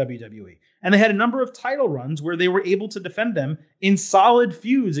matches in WWE. And they had a number of title runs where they were able to defend them in solid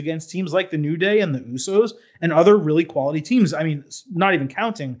feuds against teams like the New Day and the Usos and other really quality teams. I mean, not even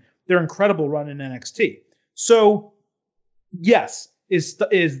counting their incredible run in NXT. So, yes, is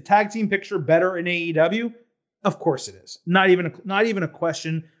the tag team picture better in AEW? Of course it is. Not even a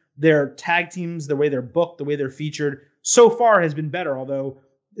question. Their tag teams, the way they're booked, the way they're featured, so far has been better, although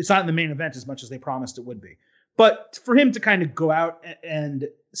it's not in the main event as much as they promised it would be. But for him to kind of go out and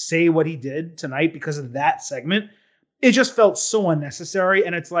say what he did tonight because of that segment, it just felt so unnecessary.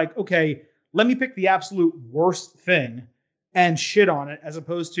 And it's like, okay, let me pick the absolute worst thing and shit on it, as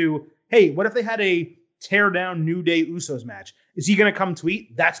opposed to, hey, what if they had a tear down New Day Usos match? Is he going to come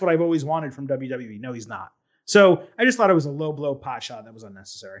tweet? That's what I've always wanted from WWE. No, he's not. So I just thought it was a low blow pot shot that was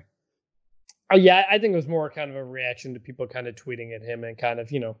unnecessary. Yeah, I think it was more kind of a reaction to people kind of tweeting at him and kind of,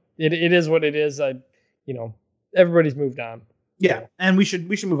 it is what it is. Everybody's moved on. Yeah, and we should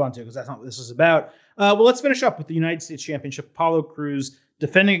move on to, because that's not what this is about. Well, let's finish up with the United States Championship. Apollo Crews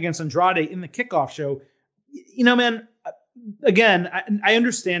defending against Andrade in the kickoff show. Man, again, I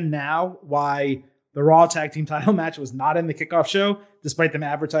understand now why the Raw Tag Team title match was not in the kickoff show, despite them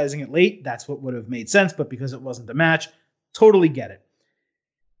advertising it late. That's what would have made sense, but because it wasn't the match, totally get it.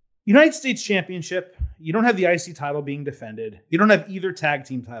 United States Championship, you don't have the IC title being defended. You don't have either tag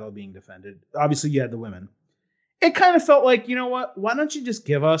team title being defended. Obviously, you had the women. It kind of felt like, you know what? Why don't you just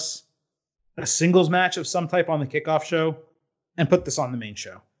give us a singles match of some type on the kickoff show and put this on the main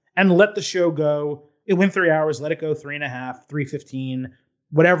show and let the show go. It went 3 hours. Let it go 3.5, 3:15,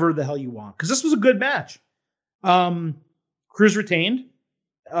 whatever the hell you want. Because this was a good match. Crews retained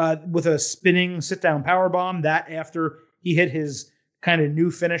with a spinning sit-down powerbomb. That after he hit his kind of new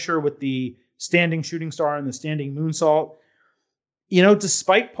finisher with the standing shooting star and the standing moonsault.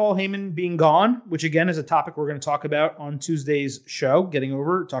 Despite Paul Heyman being gone, which again is a topic we're going to talk about on Tuesday's show,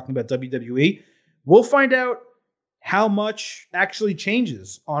 talking about WWE, we'll find out how much actually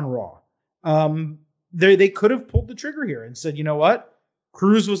changes on Raw. They could have pulled the trigger here and said, you know what?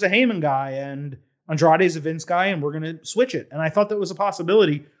 Crews was a Heyman guy and Andrade's a Vince guy, and we're going to switch it. And I thought that was a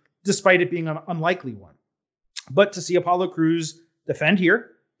possibility, despite it being an unlikely one. But to see Apollo Crews defend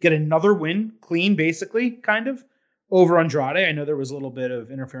here, get another win, clean basically, kind of, over Andrade. I know there was a little bit of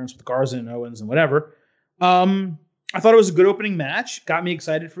interference with Garza and Owens and whatever. I thought it was a good opening match. Got me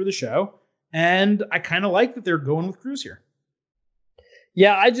excited for the show. And I kind of like that they're going with Crews here.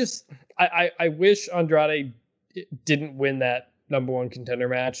 Yeah, I wish Andrade didn't win that number one contender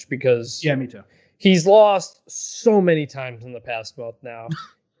match, because yeah, me too. He's lost so many times in the past month now.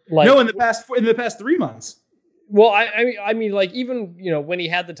 No, in the past 3 months. Well, I mean, like, even, when he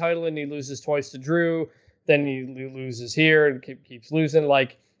had the title and he loses twice to Drew, then he loses here and keeps losing.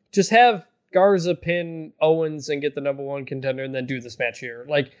 Like, just have Garza pin Owens and get the number one contender and then do this match here.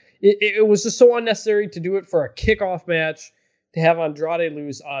 Like, it was just so unnecessary to do it for a kickoff match, to have Andrade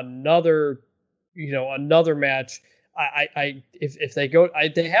lose another match. If they go,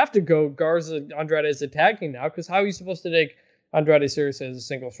 they have to go Garza Andrade as a tag team now, because how are you supposed to take Andrade seriously as a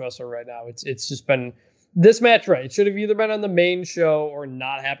singles wrestler right now? It's just been this match, right? It should have either been on the main show or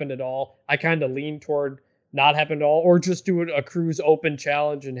not happened at all. I kind of lean toward not happened at all, or just do a Crews Open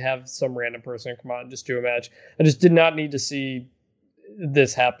challenge and have some random person come out and just do a match. I just did not need to see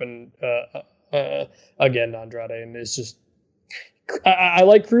this happen again, Andrade, and it's just. I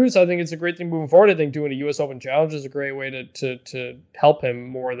like Crews. I think it's a great thing moving forward. I think doing a U.S. Open challenge is a great way to help him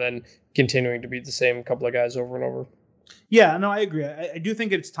more than continuing to beat the same couple of guys over and over. Yeah, no, I agree. I do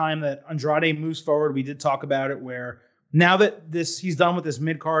think it's time that Andrade moves forward. We did talk about it, where now that he's done with this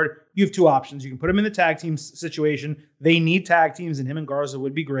mid-card, you have two options. You can put him in the tag team situation. They need tag teams, and him and Garza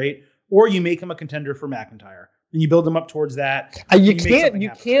would be great. Or you make him a contender for McIntyre, and you build him up towards that. You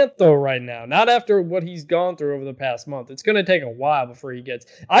can't though right now. Not after what he's gone through over the past month. It's going to take a while before he gets.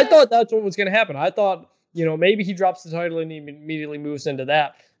 I thought that's what was going to happen. I thought, maybe he drops the title and he immediately moves into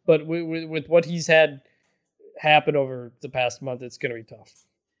that. But with what he's had happen over the past month, it's going to be tough.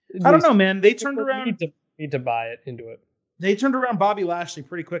 I don't know, man. They turned around. Need to buy it into it. They turned around Bobby Lashley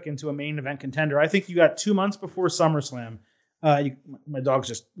pretty quick into a main event contender. I think you got 2 months before SummerSlam. My dog's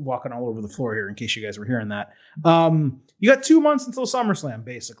just walking all over the floor here in case you guys were hearing that. You got 2 months until SummerSlam,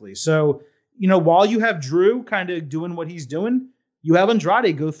 basically. So, while you have Drew kind of doing what he's doing, you have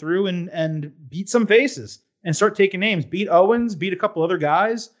Andrade go through and beat some faces and start taking names, beat Owens, beat a couple other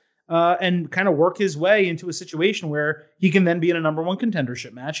guys, and kind of work his way into a situation where he can then be in a number one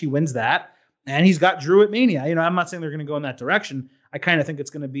contendership match. He wins that, and he's got Drew at Mania. I'm not saying they're going to go in that direction. I kind of think it's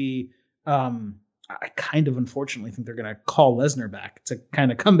going to be, I kind of unfortunately think they're going to call Lesnar back to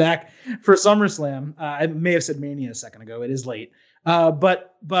kind of come back for SummerSlam. I may have said Mania a second ago. It is late.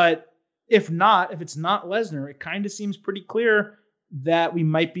 But if it's not Lesnar, it kind of seems pretty clear that we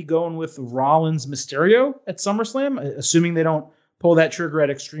might be going with Rollins Mysterio at SummerSlam, assuming they don't pull that trigger at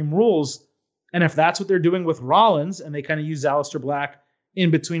Extreme Rules. And if that's what they're doing with Rollins and they kind of use Aleister Black in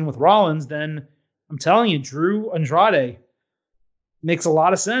between with Rollins, then I'm telling you, Drew Andrade makes a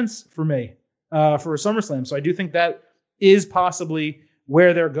lot of sense for me for SummerSlam. So I do think that is possibly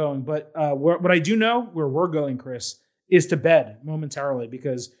where they're going. But what I do know where we're going, Chris, is to bed momentarily,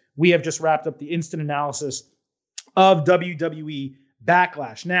 because we have just wrapped up the instant analysis of WWE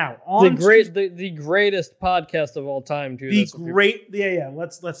Backlash. Now, on the greatest podcast of all time, too. Let's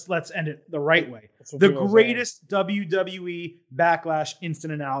end it the right way. The greatest WWE Backlash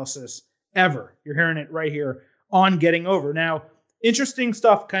instant analysis ever. You're hearing it right here on Getting Over. Now, interesting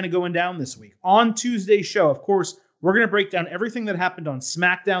stuff kind of going down this week. On Tuesday's show, of course, we're going to break down everything that happened on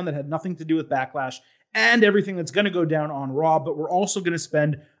SmackDown that had nothing to do with Backlash and everything that's going to go down on Raw. But we're also going to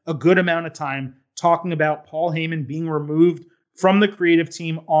spend a good amount of time talking about Paul Heyman being removed from the creative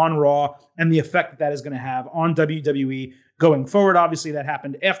team on Raw and the effect that is going to have on WWE going forward. Obviously, that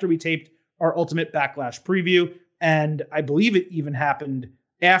happened after we taped our Ultimate Backlash preview, and I believe it even happened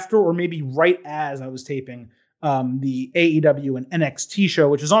after or maybe right as I was taping the AEW and NXT show,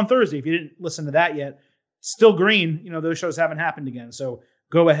 which is on Thursday. If you didn't listen to that yet, still green. Those shows haven't happened again. So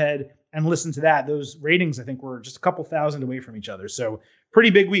go ahead and listen to that. Those ratings, I think, were just a couple thousand away from each other. So pretty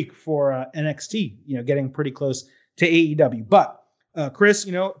big week for NXT, getting pretty close to AEW. But Chris,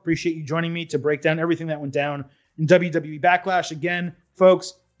 appreciate you joining me to break down everything that went down in WWE Backlash. Again,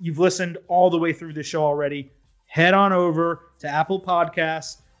 folks, you've listened all the way through the show already. Head on over to Apple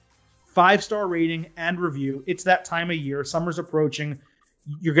Podcasts, 5-star rating and review. It's that time of year. Summer's approaching.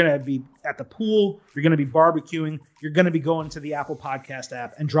 You're going to be at the pool. You're going to be barbecuing. You're going to be going to the Apple Podcast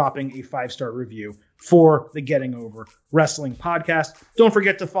app and dropping a 5-star review for the Getting Over Wrestling podcast. Don't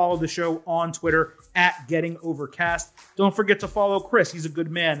forget to follow the show on Twitter at Getting Overcast. Don't forget to follow Chris. He's a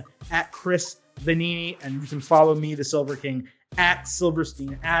good man at Chris Vanini. And you can follow me, the Silver King, at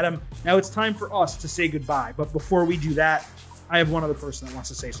Silverstein Adam. Now it's time for us to say goodbye. But before we do that, I have one other person that wants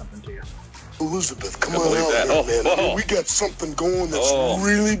to say something to you. Elizabeth, come on out here, man. I mean, we got something going that's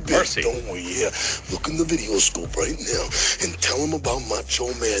really big, don't we? Yeah. Look in the video scope right now and tell them about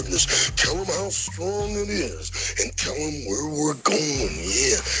Macho Madness. Tell them how strong it is and tell them where we're going,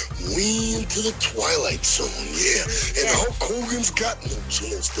 yeah. We into the Twilight Zone, yeah. And Hulk Hogan's got no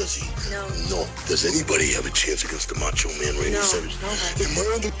chance, does he? No. Does anybody have a chance against the Macho Man, Randy Savage? Am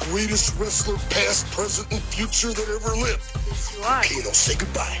I the greatest wrestler, past, present, and future that ever lived? Yes, you are. Okay, now say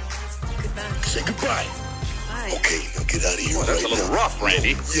goodbye. Say goodbye. Bye. Okay, now get out of here. That's a little rough,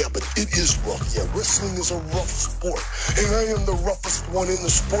 Randy. Yeah, but it is rough. Yeah, wrestling is a rough sport. And I am the roughest one in the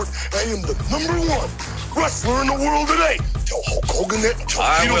sport. I am the #1 wrestler in the world today. Tell Hulk Hogan that.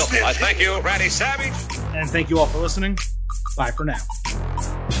 I will. I thank you, Randy Savage. And thank you all for listening. Bye for now.